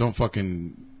ever. Just don't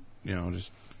fucking,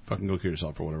 just fucking go kill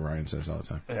yourself, for whatever Ryan says all the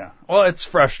time. Yeah. Well, it's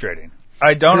frustrating.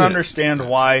 I don't understand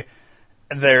why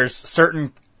there's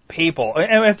certain people,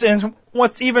 and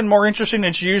what's even more interesting,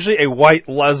 it's usually a white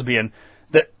lesbian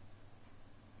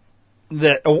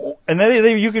and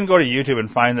then you can go to YouTube and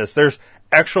find this. There's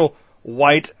actual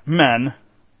white men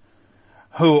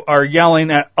who are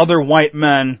yelling at other white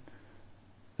men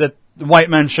that white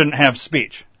men shouldn't have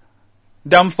speech.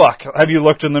 Dumb fuck. Have you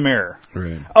looked in the mirror?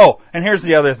 Right. Oh, and here's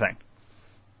the other thing.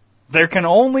 There can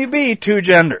only be two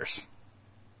genders.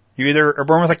 You either are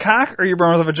born with a cock or you're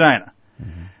born with a vagina.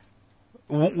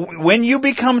 Mm-hmm. When you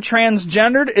become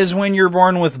transgendered is when you're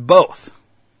born with both.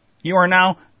 You are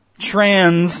now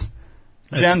transgendered.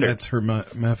 That's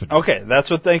hermaphrodite. Okay, that's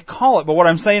what they call it. But what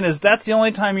I'm saying is that's the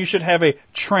only time you should have a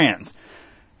trans.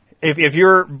 If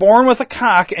you're born with a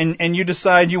cock and you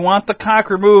decide you want the cock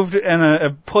removed and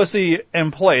a pussy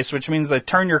in place, which means they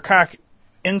turn your cock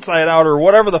inside out or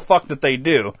whatever the fuck that they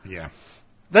do. Yeah.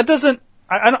 That doesn't...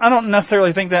 I don't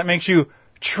necessarily think that makes you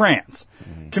trans.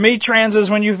 Mm-hmm. To me, trans is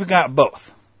when you've got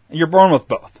both. You're born with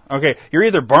both. Okay, you're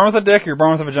either born with a dick, you're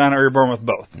born with a vagina, or you're born with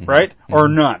both, right? Or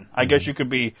none. I guess you could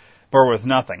be born with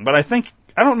nothing. But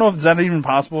I don't know if that even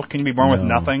possible. Can you be born with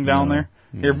nothing down there?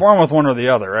 You're born with one or the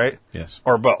other, right? Yes.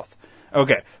 Or both.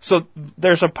 Okay, so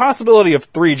there's a possibility of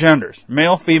 3 genders: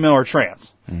 male, female, or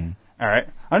trans. All right,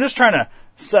 I'm just trying to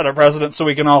set a precedent so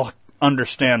we can all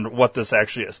understand what this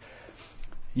actually is.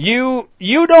 You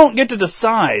don't get to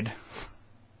decide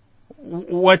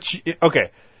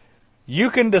okay. You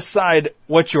can decide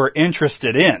what you're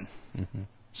interested in.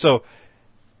 So,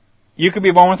 you can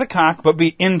be born with a cock, but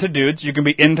be into dudes. You can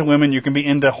be into women. You can be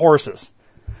into horses.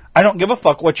 I don't give a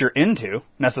fuck what you're into,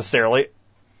 necessarily,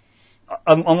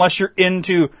 unless you're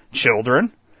into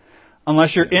children.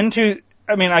 Unless you're into...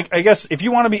 I mean, I guess if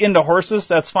you want to be into horses,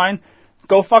 that's fine.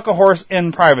 Go fuck a horse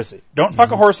in privacy. Don't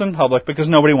fuck a horse in public, because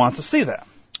nobody wants to see that.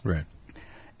 Right.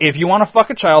 If you want to fuck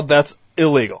a child, that's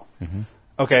illegal.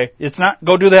 Okay? It's not,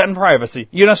 go do that in privacy.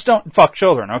 You just don't fuck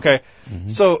children, okay?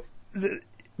 So,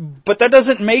 but that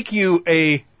doesn't make you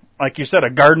like you said, a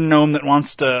garden gnome that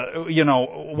wants to,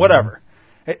 whatever.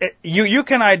 You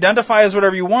can identify as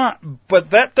whatever you want, but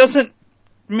that doesn't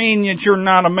mean that you're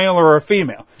not a male or a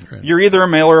female. Right. You're either a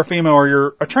male or a female, or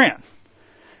you're a trans.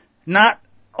 Not,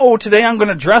 today I'm going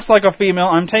to dress like a female,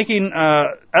 I'm taking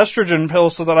estrogen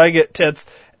pills so that I get tits,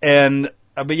 and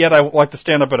but yet I like to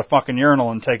stand up at a fucking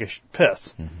urinal and take a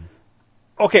piss.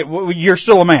 Okay, well, you're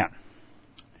still a man.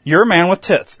 You're a man with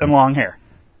tits and long hair.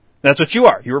 That's what you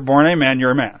are. You were born a man,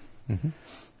 you're a man.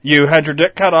 You had your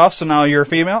dick cut off, so now you're a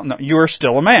female? No, you are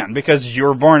still a man, because you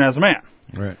were born as a man.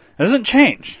 Right. It doesn't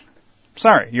change.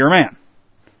 Sorry, you're a man.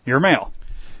 You're a male.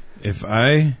 If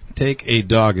I take a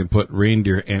dog and put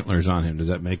reindeer antlers on him, does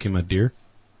that make him a deer?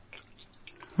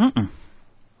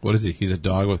 What is he? He's a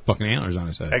dog with fucking antlers on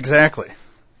his head. Exactly.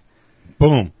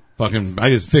 Boom. Fucking,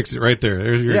 I just fixed it right there.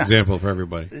 There's your example for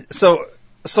everybody. So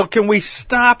can we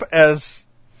stop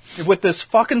with this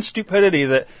fucking stupidity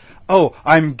that,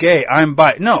 I'm gay, I'm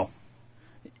bi. No.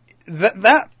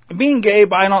 That being gay,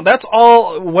 bi, and all, that's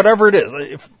all, whatever it is.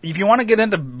 If you want to get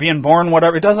into being born,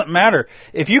 whatever, it doesn't matter.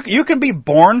 If you can be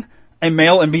born a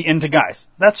male and be into guys,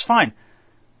 that's fine.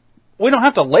 We don't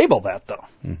have to label that, though.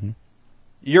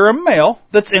 You're a male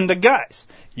that's into guys.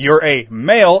 You're a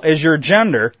male as your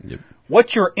gender. Yep.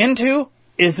 What you're into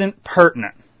isn't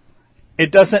pertinent.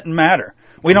 It doesn't matter.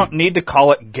 We don't need to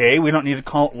call it gay. We don't need to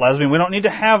call it lesbian. We don't need to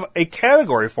have a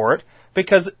category for it,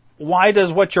 because why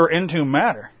does what you're into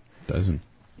matter? Doesn't.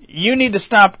 You need to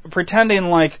stop pretending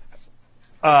like,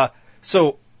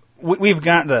 we've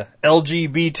got the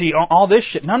LGBT, all this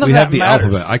shit. None of that matters. We have the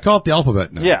alphabet. I call it the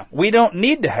alphabet now. Yeah, we don't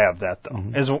need to have that,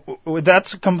 though.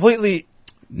 That's completely...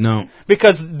 No.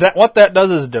 Because what that does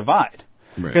is divide.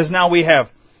 Right. Because now we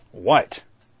have white,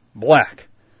 black,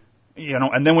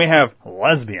 and then we have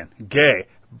lesbian, gay,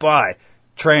 bi,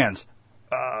 trans,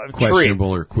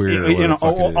 questionable or queer,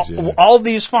 or all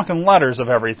these fucking letters of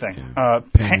everything. Yeah.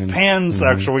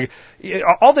 Pansexual,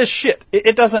 all this shit.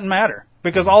 It doesn't matter,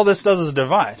 because all this does is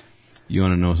divide. You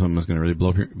want to know something that's going to really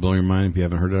blow your mind if you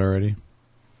haven't heard it already?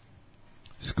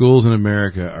 Schools in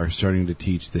America are starting to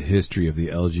teach the history of the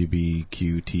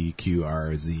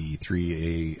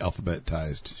LGBTQTQRZ3A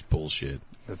alphabetized bullshit.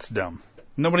 That's dumb.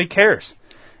 Nobody cares.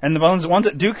 And the ones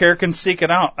that do care can seek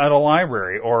it out at a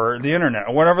library or the internet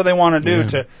or whatever they want to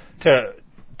do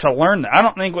to learn that. I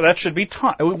don't think that should be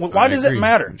taught. Why does it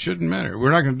matter? It shouldn't matter.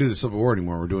 We're not going to do the Civil War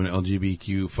anymore. We're doing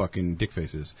LGBTQ fucking dick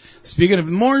faces. Speaking of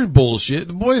more bullshit,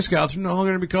 the Boy Scouts are no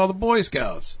longer going to be called the Boy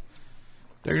Scouts.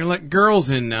 They're going to let girls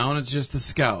in now, and it's just the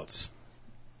Scouts.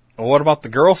 Well, what about the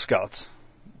Girl Scouts?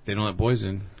 They don't let boys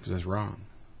in, because that's wrong.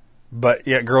 But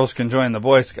yet girls can join the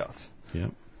Boy Scouts.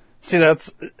 Yep. See, do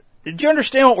you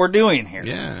understand what we're doing here?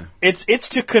 Yeah. It's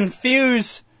to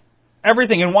confuse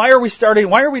everything. And why are we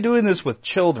doing this with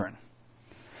children?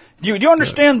 Do you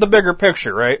understand the bigger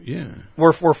picture, right? Yeah.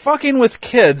 We're fucking with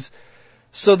kids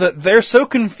so that they're so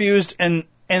confused, and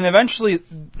eventually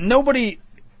nobody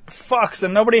fucks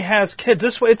and nobody has kids.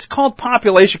 This way, it's called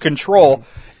population control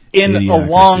in the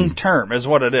long term, is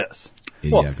what it is.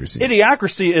 Idiocracy. Well,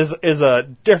 idiocracy is a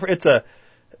different.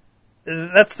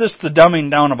 That's just the dumbing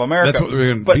down of America. That's what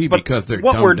we're going to be, because they're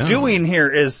what dumbed we're down. doing here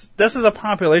is this is a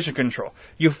population control.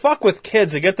 You fuck with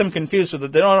kids to get them confused so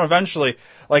that they don't eventually,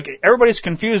 like, everybody's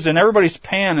confused and everybody's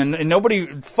pan and nobody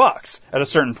fucks at a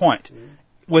certain point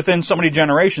within so many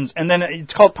generations, and then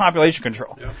it's called population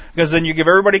control. Yep. Because then you give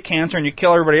everybody cancer and you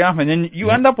kill everybody off, and then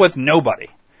you end up with nobody.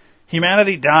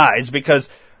 Humanity dies because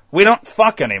we don't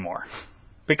fuck anymore.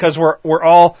 Because we're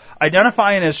all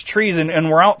identifying as trees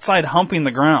and we're outside humping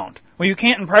the ground. Well, you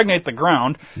can't impregnate the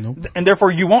ground, nope. And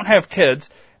therefore you won't have kids.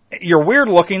 You're weird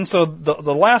looking, so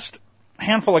the last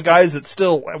handful of guys that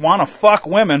still want to fuck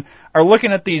women are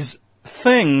looking at these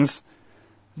things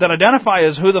that identify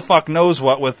as who the fuck knows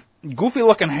what, with goofy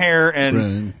looking hair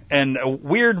and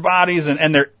weird bodies,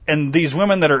 and these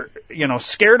women that are, you know,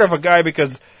 scared of a guy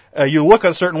because you look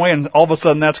a certain way, and all of a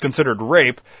sudden that's considered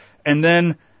rape, and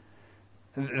then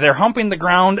they're humping the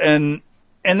ground, and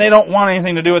they don't want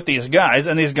anything to do with these guys,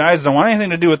 and these guys don't want anything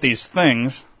to do with these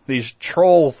things, these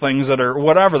troll things that are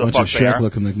whatever the fuck they are.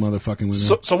 Looking like motherfucking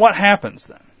women. So what happens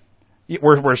then?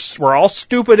 We're all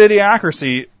stupid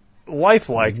idiocracy,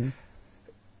 lifelike,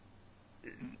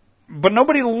 but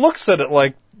nobody looks at it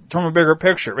like from a bigger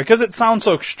picture because it sounds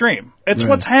so extreme. It's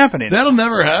what's happening. That'll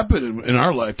never happen in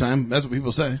our lifetime. That's what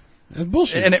people say. That's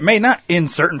bullshit. And it may not in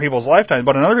certain people's lifetimes,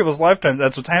 but in other people's lifetimes,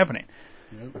 that's what's happening.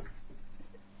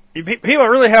 Yep. People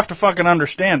really have to fucking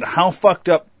understand how fucked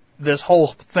up this whole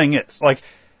thing is. Like,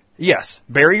 yes,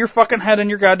 bury your fucking head in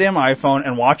your goddamn iPhone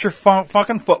and watch your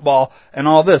fucking football and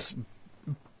all this.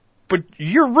 But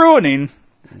you're ruining,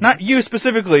 not you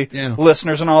specifically,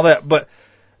 listeners and all that, but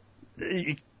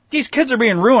these kids are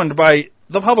being ruined by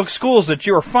the public schools that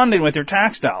you are funding with your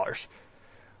tax dollars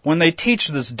when they teach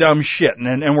this dumb shit.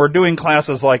 And we're doing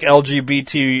classes like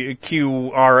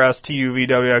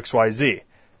LGBTQRSTUVWXYZ.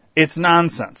 It's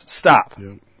nonsense. Stop.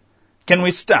 Yep. Can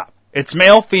we stop? It's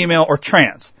male, female, or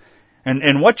trans.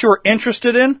 And what you're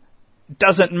interested in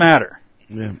doesn't matter.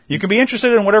 Yeah. You can be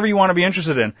interested in whatever you want to be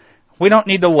interested in. We don't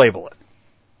need to label it.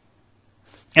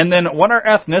 And then what our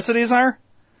ethnicities are,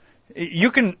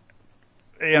 you can,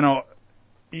 you know,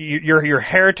 your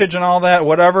heritage and all that,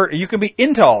 whatever, you can be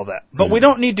into all that. But we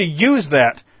don't need to use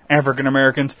that, African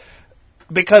Americans,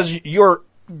 because your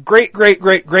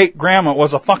great-great-great-great-grandma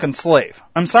was a fucking slave.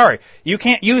 I'm sorry. You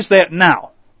can't use that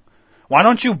now. Why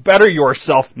don't you better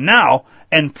yourself now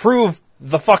and prove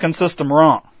the fucking system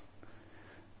wrong?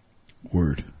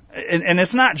 Word. And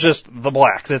it's not just the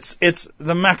blacks. It's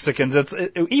the Mexicans. It's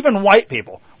even white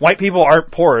people. White people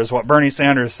aren't poor, is what Bernie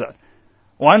Sanders said.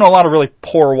 Well, I know a lot of really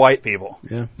poor white people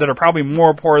that are probably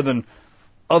more poor than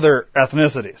other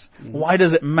ethnicities. Why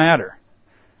does it matter?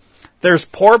 There's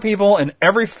poor people in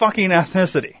every fucking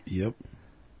ethnicity. Yep.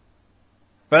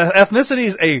 But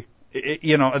ethnicity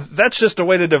is that's just a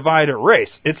way to divide a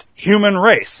race. It's human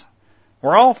race.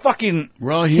 We're all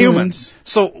humans.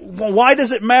 So why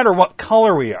does it matter what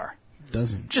color we are?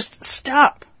 Doesn't. Just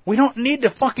stop. We don't need to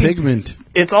fucking... Pigment.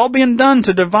 It's all being done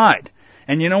to divide.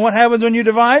 And you know what happens when you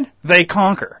divide? They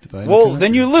conquer.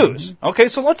 Then you lose. Okay,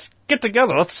 so let's get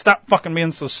together. Let's stop fucking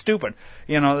being so stupid.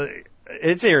 You know,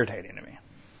 it's irritating to me.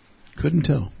 Couldn't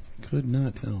tell. Could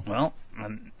not tell. Well,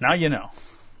 now you know.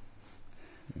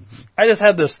 I just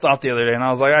had this thought the other day, and I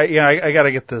was like, I got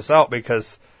to get this out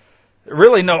because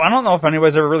really, I don't know if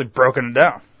anybody's ever really broken it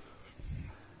down.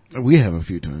 We have a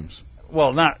few times.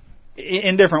 Well, not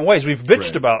in different ways. We've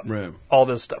bitched about all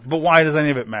this stuff, but why does any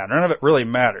of it matter? None of it really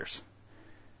matters.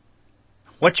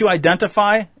 What you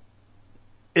identify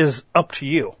is up to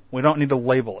you. We don't need to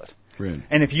label it. Right.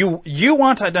 And if you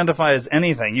want to identify as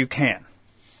anything, you can.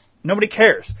 Nobody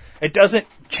cares. It doesn't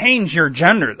change your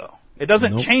gender, though. It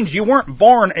doesn't change. You weren't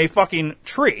born a fucking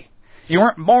tree. You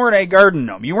weren't born a garden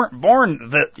gnome. You weren't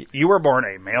born you were born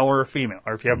a male or a female.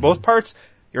 Or if you have both parts,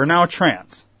 you're now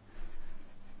trans.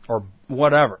 Or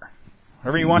whatever.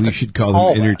 Whatever you want to call We should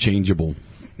call them interchangeable.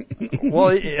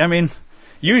 Well, I mean,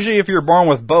 usually if you're born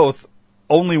with both,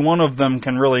 only one of them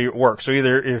can really work. So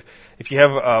either if you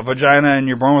have a vagina and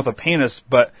you're born with a penis,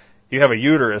 but you have a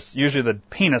uterus, usually the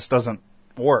penis doesn't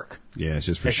work. Yeah, it's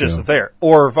just for It's show. just there.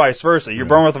 Or vice versa. You're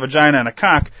born with a vagina and a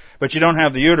cock, but you don't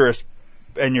have the uterus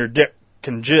and your dick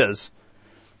can jizz.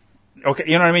 Okay,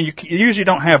 you know what I mean? You usually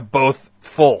don't have both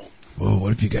full. Whoa,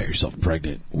 what if you got yourself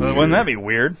pregnant? Well, wouldn't that be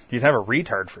weird? You'd have a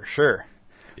retard for sure.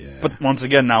 Yeah. But once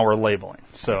again, now we're labeling.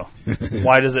 So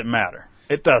why does it matter?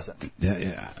 It doesn't.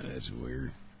 Yeah, that's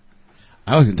weird.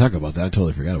 I was going to talk about that. I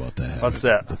totally forgot about that. What's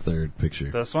that? The third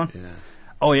picture. This one? Yeah.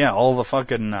 Oh, yeah, all the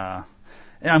fucking...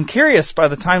 I'm curious, by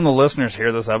the time the listeners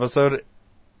hear this episode,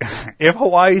 if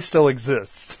Hawaii still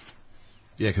exists.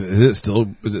 Yeah, because is it still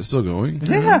going?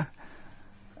 Yeah.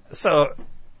 So,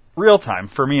 real time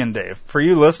for me and Dave. For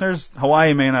you listeners,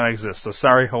 Hawaii may not exist. So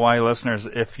sorry, Hawaii listeners,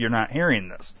 if you're not hearing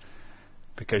this.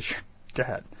 Because you're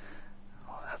dead.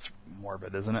 Oh, that's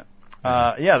morbid, isn't it?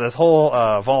 Yeah, this whole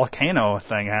volcano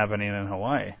thing happening in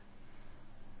Hawaii.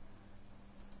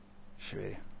 Should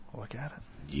we look at it?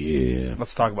 Yeah.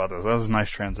 Let's talk about this. That was a nice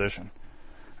transition.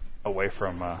 Away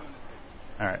from...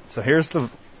 Alright, so here's the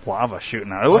lava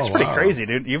shooting out. It looks pretty crazy,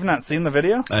 dude. You've not seen the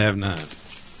video? I have not.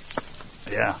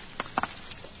 Yeah.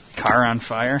 Car on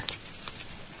fire.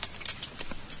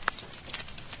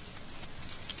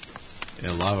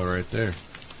 Yeah, lava right there.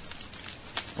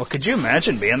 Well, could you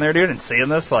imagine being there, dude, and seeing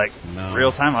this like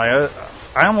real time?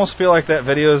 I almost feel like that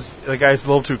video's the guy's a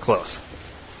little too close.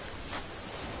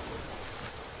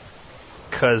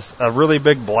 Because a really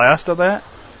big blast of that,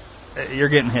 you're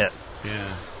getting hit.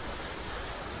 Yeah.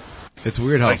 It's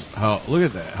weird how look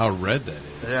at that, how red that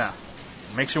is. Yeah.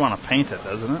 It makes you want to paint it,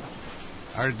 doesn't it?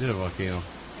 I already did a volcano.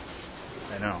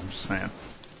 I know, I'm just saying.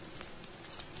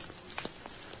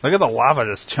 Look at the lava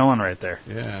just chilling right there.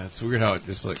 Yeah, it's weird how it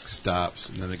just like stops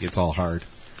and then it gets all hard.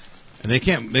 And they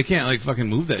can't like fucking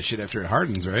move that shit after it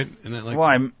hardens, right? And then, like, well,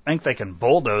 I think they can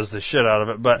bulldoze the shit out of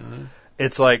it, but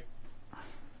it's like,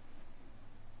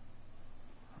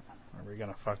 are we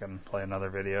gonna fucking play another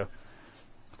video?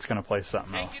 It's gonna play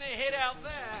something else. Taking a hit out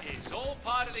there is all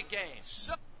part of the game.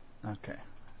 Okay,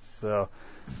 so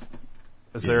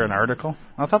is there an article?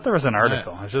 I thought there was an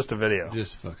article. It's just a video.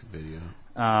 Just fucking video.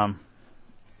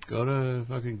 Go to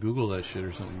fucking Google that shit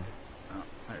or something. Oh,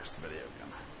 there's the video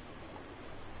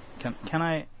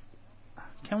again.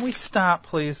 Can we stop,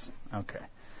 please? Okay.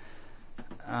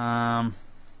 What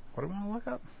do we want to look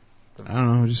up? I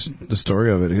don't know, just the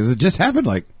story of it, because it just happened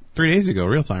like 3 days ago,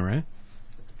 real time, right?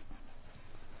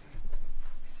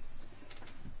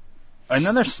 And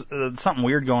then there's something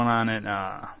weird going on in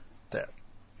that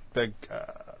big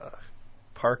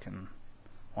park in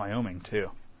Wyoming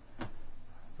too.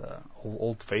 The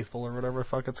Old Faithful or whatever the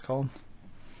fuck it's called.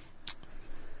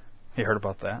 You heard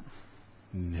about that?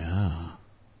 No.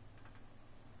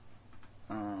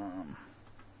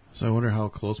 So I wonder how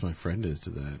close my friend is to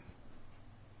that.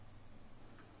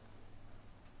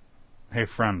 Hey,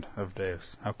 friend of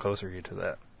Dave's, how close are you to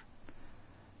that?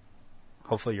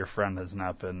 Hopefully your friend has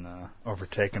not been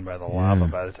overtaken by the lava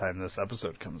by the time this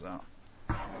episode comes out.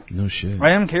 No shit. I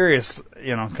am curious,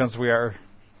 because we are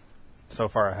so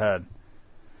far ahead.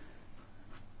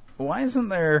 Why isn't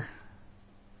there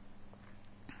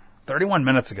 31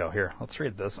 minutes ago? Here, let's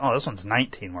read this. Oh, this one's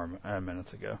 19 more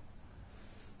minutes ago.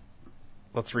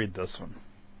 Let's read this one.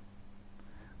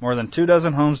 More than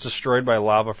 24 homes destroyed by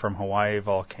lava from Hawaii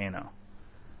volcano.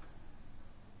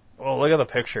 Oh, look at the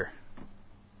picture.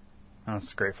 Oh,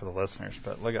 that's great for the listeners,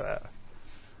 but look at that.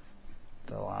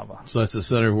 The lava. So that's the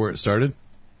center of where it started?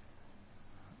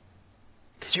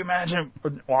 Could you imagine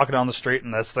walking down the street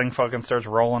and this thing fucking starts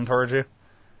rolling towards you?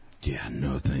 Yeah,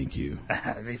 no thank you.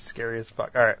 That'd be scary as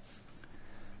fuck. Alright.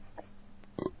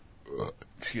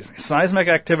 Excuse me. Seismic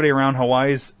activity around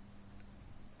Hawaii's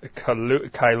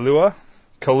Kailua.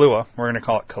 We're going to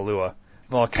call it Kailua.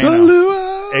 Volcano.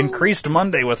 Kailua! Increased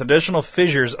Monday with additional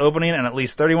fissures opening and at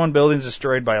least 31 buildings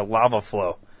destroyed by a lava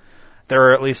flow. There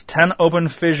are at least 10 open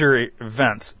fissure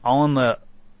vents, all in the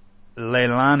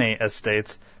Leilani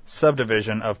Estates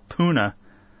subdivision of Puna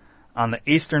on the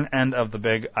eastern end of the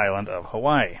big island of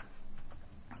Hawaii.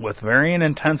 With varying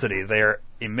intensity, they are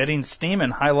emitting steam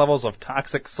and high levels of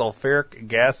toxic sulfuric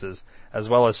gases, as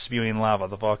well as spewing lava.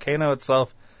 The volcano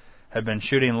itself had been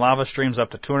shooting lava streams up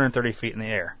to 230 feet in the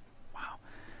air. Wow.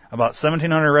 About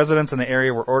 1,700 residents in the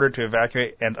area were ordered to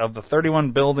evacuate, and of the 31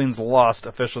 buildings lost,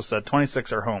 officials said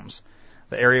 26 are homes.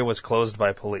 The area was closed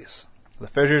by police. The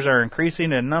fissures are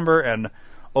increasing in number and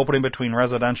opening between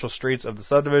residential streets of the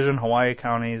subdivision, Hawaii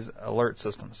County's alert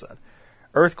system said.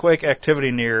 Earthquake activity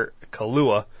near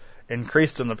Kailua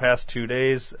increased in the past 2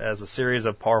 days as a series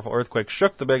of powerful earthquakes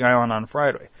shook the Big Island on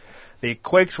Friday. The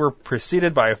quakes were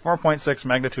preceded by a 4.6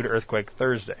 magnitude earthquake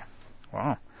Thursday.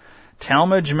 Wow.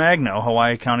 Talmadge Magno,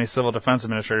 Hawaii County Civil Defense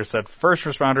Administrator, said first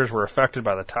responders were affected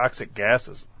by the toxic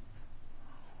gases.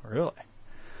 Really?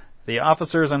 The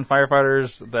officers and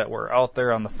firefighters that were out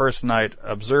there on the first night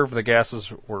observed the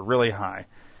gases were really high.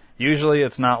 Usually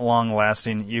it's not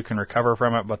long-lasting. You can recover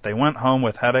from it, but they went home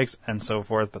with headaches and so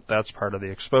forth, but that's part of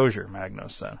the exposure, Magno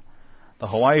said. The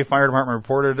Hawaii Fire Department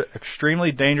reported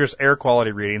extremely dangerous air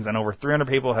quality readings, and over 300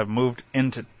 people have moved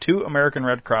into 2 American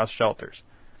Red Cross shelters.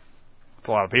 That's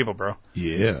a lot of people, bro.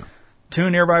 Yeah.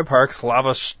 2 nearby parks,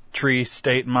 Lava Tree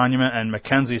State Monument and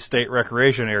Mackenzie State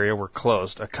Recreation Area, were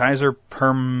closed. A Kaiser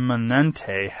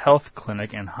Permanente health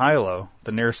clinic in Hilo,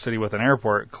 the nearest city with an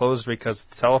airport, closed because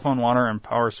telephone, water, and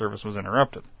power service was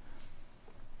interrupted.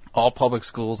 All public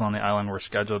schools on the island were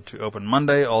scheduled to open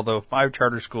Monday, although 5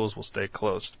 charter schools will stay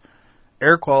closed.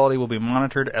 Air quality will be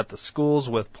monitored at the schools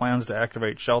with plans to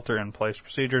activate shelter-in-place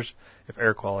procedures if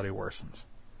air quality worsens.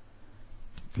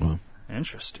 Well.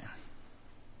 Interesting.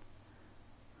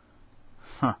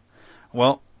 Huh.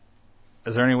 Well,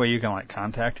 is there any way you can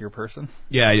contact your person?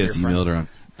 Yeah, I just emailed her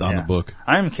on the book.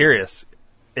 I'm curious.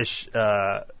 She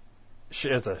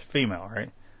is a female,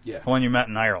 right? Yeah. The one you met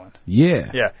in Ireland.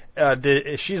 Yeah.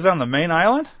 Yeah. She's on the main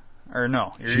island, or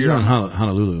no? She's on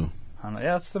Honolulu.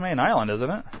 Yeah, it's the main island, isn't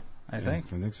it? I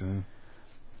think so.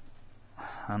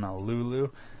 Honolulu.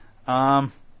 Yeah,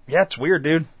 it's weird,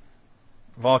 dude.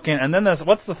 Volcano. And then there's,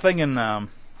 what's the thing in,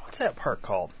 what's that park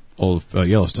called? Old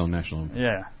Yellowstone National.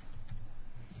 Yeah.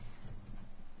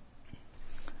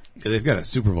 They've got a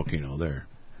super volcano there.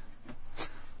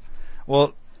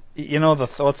 Well, you know,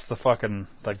 what's the fucking,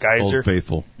 the geyser? Old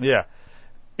Faithful. Yeah.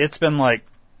 It's been like,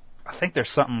 I think there's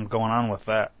something going on with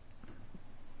that.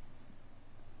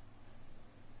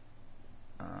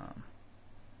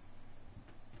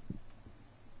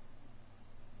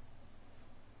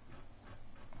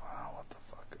 Wow, what the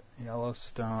fuck?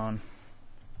 Yellowstone.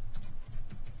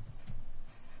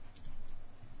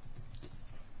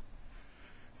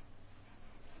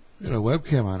 Got a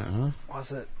webcam on it, huh?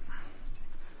 Was it?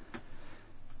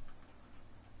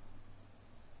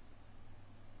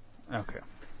 Okay.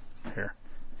 Here.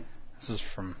 This is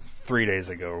from 3 days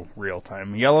ago, real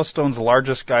time. Yellowstone's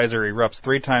largest geyser erupts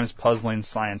 3 times, puzzling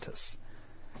scientists.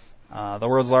 The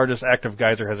world's largest active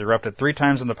geyser has erupted 3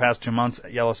 times in the past 2 months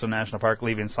at Yellowstone National Park,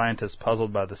 leaving scientists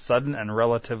puzzled by the sudden and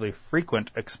relatively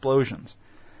frequent explosions.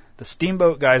 The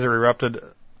Steamboat Geyser erupted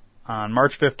on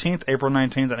March 15th, April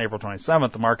 19th, and April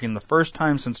 27th, marking the first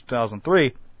time since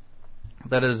 2003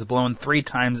 that it has blown 3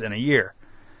 times in a year,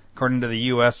 according to the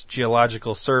U.S.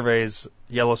 Geological Survey's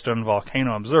Yellowstone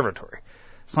Volcano Observatory.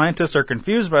 Scientists are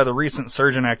confused by the recent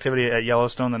surge in activity at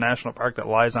Yellowstone, the national park that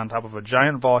lies on top of a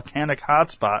giant volcanic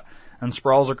hotspot and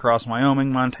sprawls across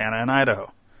Wyoming, Montana, and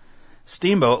Idaho.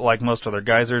 Steamboat, like most other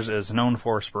geysers, is known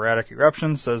for sporadic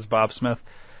eruptions, says Bob Smith,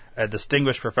 a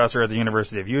distinguished professor at the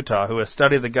University of Utah who has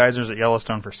studied the geysers at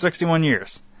Yellowstone for 61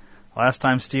 years. Last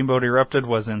time Steamboat erupted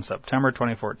was in September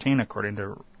 2014, according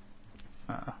to,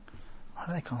 what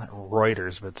do they call it?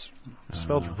 Reuters, but it's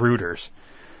spelled Reuters.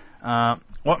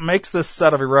 What makes this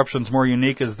set of eruptions more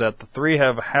unique is that the 3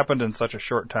 have happened in such a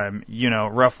short time,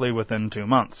 roughly within 2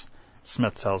 months,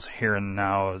 Smith tells Here and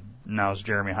Now's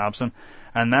Jeremy Hobson.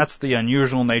 And that's the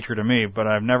unusual nature to me, but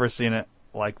I've never seen it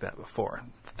like that before.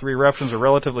 The 3 eruptions are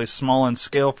relatively small in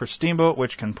scale for Steamboat,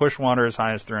 which can push water as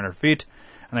high as 300 feet,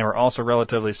 and they were also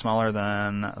relatively smaller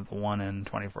than the one in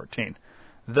 2014.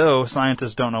 Though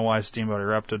scientists don't know why Steamboat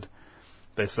erupted,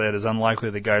 they say it is unlikely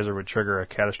the geyser would trigger a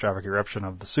catastrophic eruption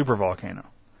of the supervolcano.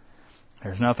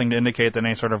 There's nothing to indicate that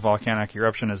any sort of volcanic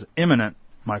eruption is imminent,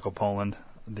 Michael Poland,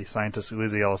 the scientist who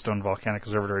leads the Yellowstone Volcanic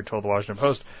Observatory, told the Washington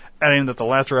Post, adding that the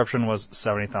last eruption was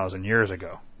 70,000 years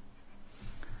ago.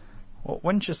 Well,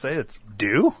 wouldn't you say it's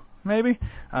due, maybe?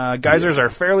 Geysers are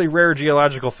fairly rare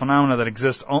geological phenomena that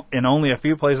exist in only a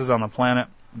few places on the planet.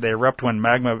 They erupt when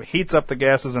magma heats up the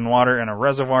gases and water in a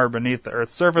reservoir beneath the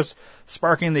Earth's surface,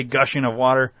 sparking the gushing of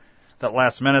water that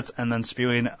lasts minutes and then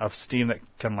spewing of steam that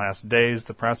can last days.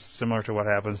 The process is similar to what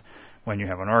happens when you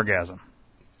have an orgasm.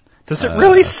 Does it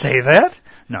really say that?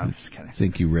 No, I'm just kidding. I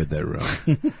think you read that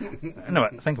wrong. No,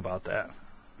 think about that.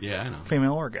 Yeah, I know.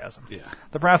 Female orgasm. Yeah.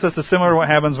 The process is similar to what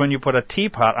happens when you put a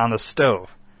teapot on the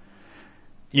stove.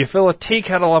 You fill a tea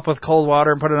kettle up with cold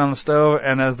water and put it on the stove,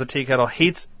 and as the tea kettle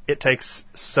heats, it takes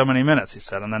so many minutes, he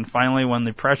said. And then finally, when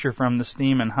the pressure from the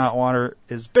steam and hot water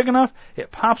is big enough,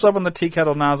 it pops up in the tea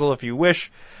kettle nozzle if you wish,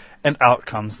 and out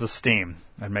comes the steam.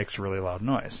 It makes a really loud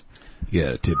noise. You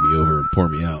gotta tip me over and pour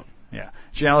me out. Yeah.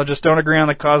 Geologists don't agree on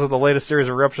the cause of the latest series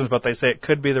of eruptions, but they say it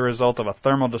could be the result of a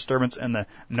thermal disturbance in the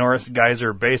Norris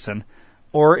Geyser Basin,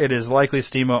 or it is likely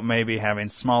Steamboat may be having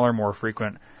smaller, more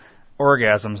frequent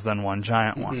orgasms than one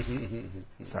giant one.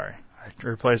 Sorry. I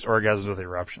replaced orgasms with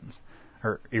eruptions.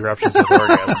 Or eruptions with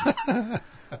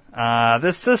orgasms.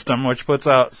 This system, which puts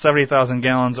out 70,000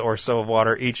 gallons or so of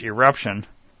water each eruption,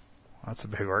 that's a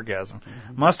big orgasm,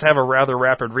 must have a rather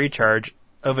rapid recharge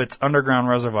of its underground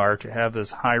reservoir to have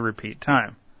this high repeat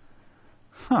time.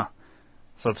 Huh.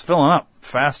 So it's filling up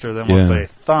faster than what they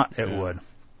thought it would.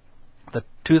 The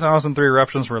 2003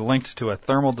 eruptions were linked to a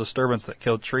thermal disturbance that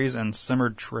killed trees and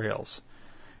simmered trails.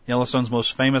 Yellowstone's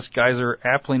most famous geyser,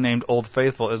 aptly named Old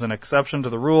Faithful, is an exception to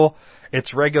the rule.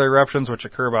 Its regular eruptions, which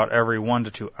occur about every 1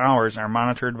 to 2 hours, are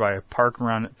monitored by a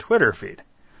park-run Twitter feed.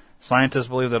 Scientists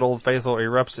believe that Old Faithful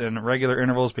erupts in regular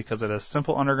intervals because it has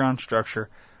simple underground structure,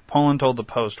 Poland told the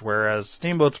Post, whereas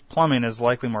Steamboat's plumbing is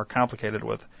likely more complicated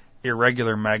with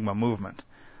irregular magma movement.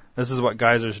 This is what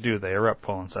geysers do. They erupt,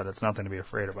 Poland said. It's nothing to be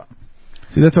afraid about.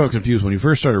 See, that's how I was confused. When you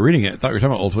first started reading it, I thought you were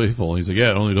talking about Old Faithful. He's like,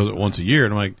 yeah, it only does it once a year.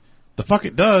 And I'm like, the fuck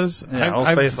it does. Yeah,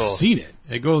 I've seen it.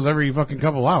 It goes every fucking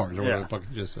couple hours or whatever the fuck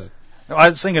you just said. No, I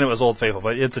was thinking it was Old Faithful,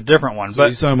 but it's a different one. So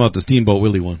he's talking about the Steamboat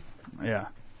Willie one. Yeah.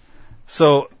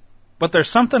 So, but there's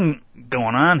something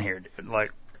going on here, dude.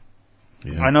 Like,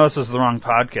 I know this is the wrong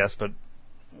podcast, but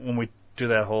when we do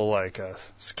that whole,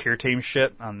 secure team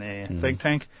shit on the think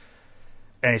tank,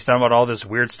 and he's talking about all this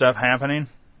weird stuff happening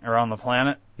around the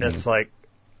planet, it's like,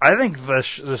 I think this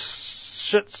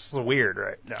shit's weird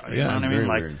right now. You know what I mean?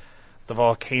 Like weird. The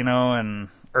volcano and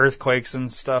earthquakes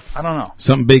and stuff. I don't know.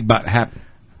 Something big about to happen.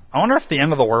 I wonder if the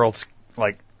end of the world's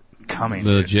like coming.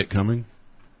 Legit coming.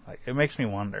 Like it makes me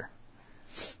wonder.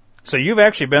 So you've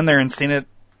actually been there and seen it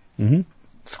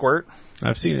squirt?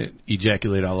 I've seen it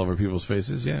ejaculate all over people's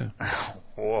faces. Yeah.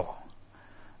 Whoa.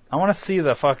 I want to see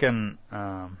the fucking.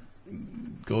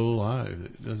 Go live.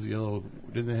 It does yellow.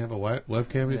 Didn't they have a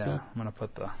webcam? Yeah, I'm gonna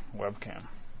put the webcam.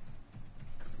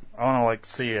 I want to like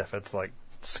see if it's like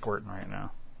squirting right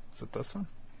now. Is it this one?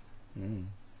 Is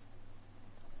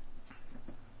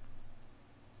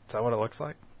that what it looks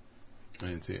like? I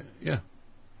didn't see it. Yeah.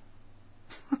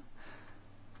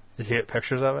 Did you get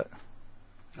pictures of it?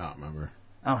 I don't remember.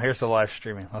 Oh, here's the live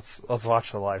streaming. Let's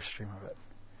watch the live stream of it.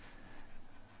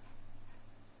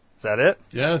 Is that it?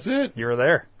 Yeah, that's it. You were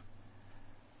there.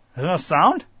 There's no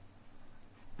sound?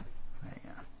 Hang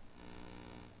on.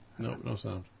 Nope, no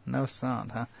sound. No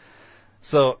sound, huh?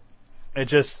 So, it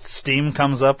just steam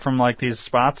comes up from like these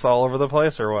spots all over the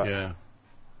place, or what? Yeah.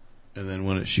 And then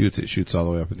when it shoots all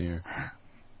the way up in the air.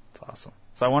 That's awesome.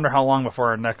 So I wonder how long before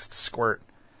our next squirt.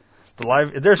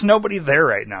 There's nobody there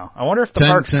right now. I wonder if the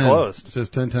park's closed. It says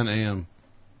 10:10 a.m.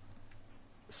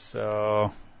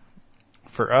 So,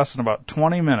 for us in about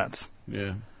 20 minutes.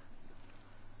 Yeah.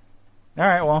 All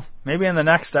right, well, maybe in the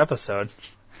next episode,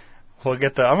 we'll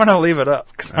get to... I'm going to leave it up,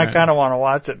 because I kind of want to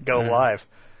watch it go live.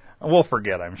 We'll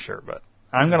forget, I'm sure, but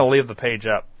I'm going to leave the page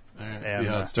up. All right, and, see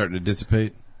how it's starting to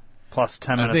dissipate? Plus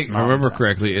 10 minutes. I think, if I remember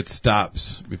correctly, it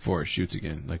stops before it shoots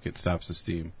again. Like, it stops the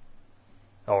steam.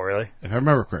 Oh, really? If I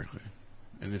remember correctly.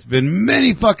 And it's been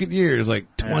many fucking years,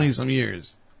 like 20-some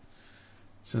years,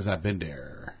 since I've been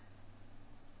there.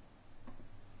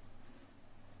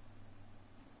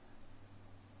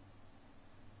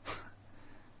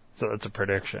 So that's a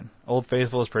prediction. Old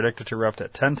Faithful is predicted to erupt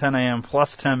at 10:10 a.m.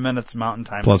 plus 10 minutes Mountain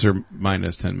Time. Plus or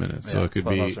minus 10 minutes. So it could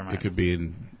be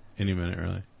in any minute,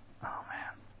 really. Oh,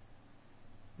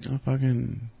 man. Oh,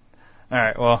 fucking... All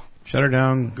right, well... Shut her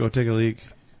down, go take a leak,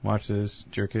 watch this,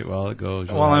 jerk it while it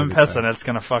goes. While I'm pissing, it's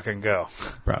going to fucking go.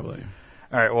 Probably.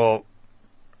 All right, well,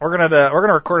 we're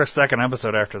gonna record a second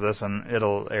episode after this, and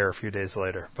it'll air a few days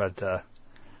later. But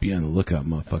be on the lookout,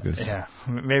 motherfuckers. Yeah,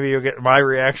 maybe you'll get my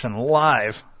reaction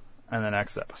live in the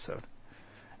next episode.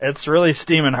 It's really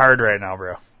steaming hard right now,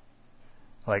 bro.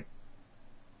 Like,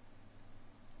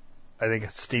 I think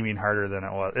it's steaming harder than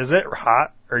it was. Is it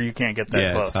hot, or you can't get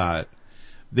that close? Yeah, it's hot.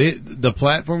 The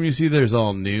platform you see there is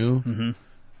all new.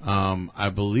 Mm-hmm. I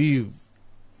believe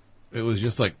it was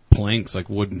just like planks, like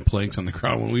wooden planks on the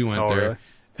ground when we went there. Really?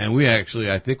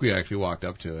 And I think we actually walked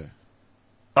up to it.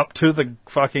 Up to the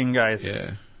fucking guys.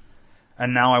 Yeah.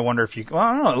 And now I wonder if you... Well,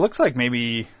 I don't know. It looks like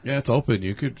maybe... Yeah, it's open.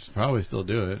 You could probably still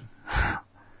do it.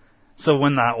 So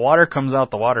when that water comes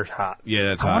out, the water's hot. Yeah,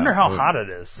 that's hot. I wonder how hot it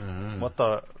is. What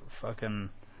the fucking...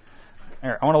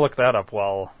 Here, I want to look that up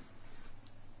while...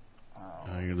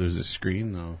 There's a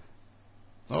screen, though.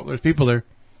 Oh, there's people there.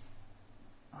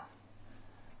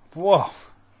 Whoa.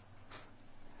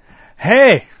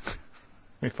 Hey!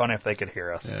 It'd be funny if they could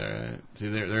hear us. Yeah, right. See,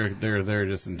 they're there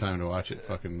just in time to watch it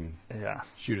fucking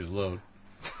shoot his load.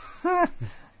 I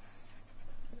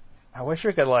wish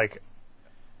we could, like...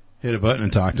 Hit a button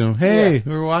and talk to him. Hey,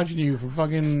 we're watching you for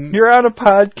fucking... You're on a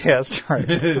podcast right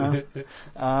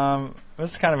now.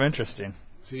 This is kind of interesting.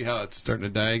 See how it's starting to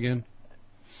die again?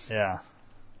 Yeah.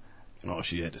 Oh,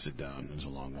 she had to sit down. It was a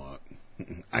long walk.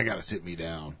 I gotta sit me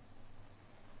down.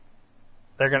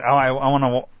 They're gonna... I want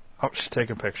to... Oh, she's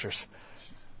taking pictures.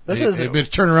 Hey, bitch,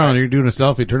 turn around. You're doing a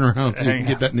selfie. Turn around so you can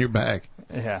get that in your bag.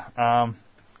 Yeah.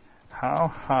 How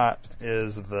hot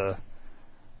is the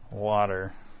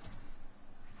water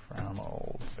from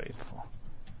Old Faithful?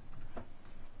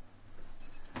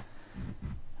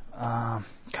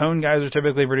 Cone geysers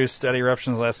typically produce steady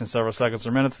eruptions lasting several seconds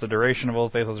or minutes. The duration of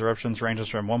Old Faithful's eruptions ranges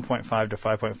from 1.5 to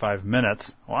 5.5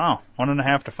 minutes. Wow.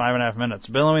 1.5 to 5.5 minutes.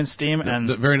 Billowing steam and...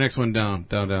 The very next one down.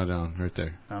 Right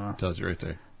there. Tells you right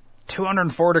there.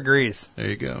 204 degrees. There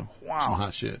you go. Wow. Some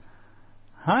hot shit.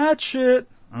 Hot shit.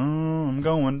 I'm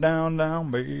going down,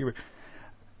 baby. All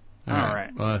right.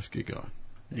 Well, let's get going.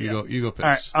 You go piss. All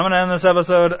right. I'm going to end this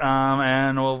episode,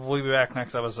 and we'll be back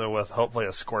next episode with hopefully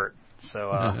a squirt.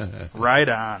 So, right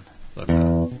on.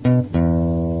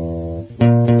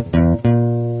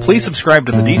 Please subscribe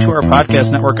to the D2R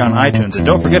Podcast Network on iTunes, and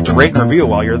don't forget to rate and review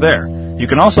while you're there. You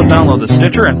can also download the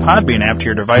Stitcher and Podbean app to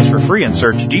your device for free and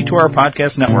search D2R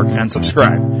Podcast Network and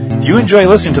subscribe. If you enjoy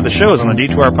listening to the shows on the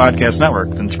D2R Podcast Network,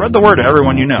 then spread the word to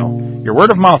everyone you know. Your word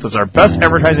of mouth is our best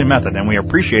advertising method, and we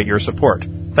appreciate your support.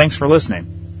 Thanks for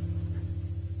listening.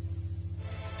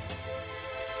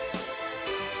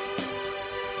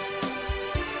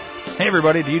 Hey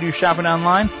everybody, do you do shopping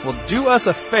online? Well, do us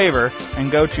a favor and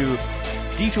go to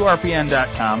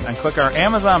d2rpn.com and click our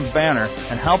Amazon banner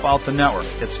and help out the network.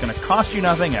 It's going to cost you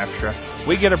nothing extra.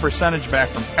 We get a percentage back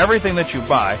from everything that you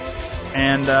buy.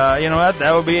 And you know what?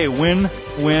 That would be a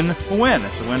win-win-win.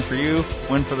 It's a win for you,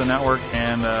 win for the network,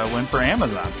 and a win for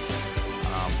Amazon.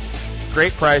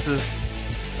 Great prices,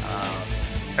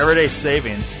 everyday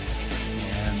savings,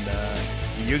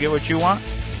 and you get what you want,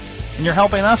 and you're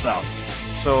helping us out.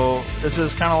 So this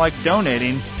is kind of like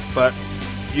donating, but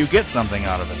you get something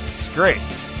out of it. It's great.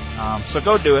 So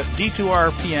go do it,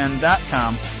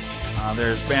 d2rpn.com.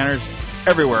 There's banners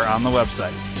everywhere on the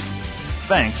website.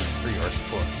 Thanks for your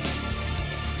support.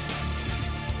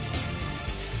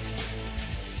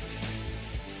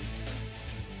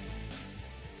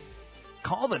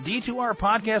 Call the D2R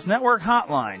Podcast Network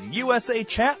hotline, USA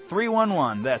Chat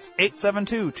 311. That's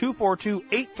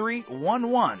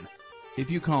 872-242-8311. If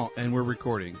you call and we're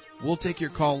recording, we'll take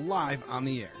your call live on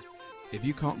the air. If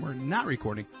you call and we're not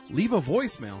recording, leave a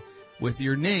voicemail with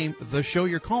your name, the show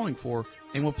you're calling for,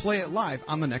 and we'll play it live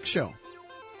on the next show.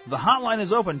 The hotline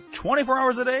is open 24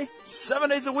 hours a day, 7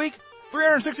 days a week,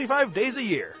 365 days a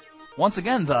year. Once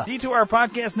again, the D2R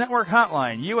Podcast Network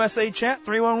hotline, USA Chat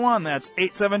 311. That's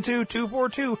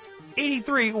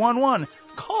 872-242-8311.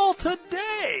 Call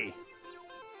today!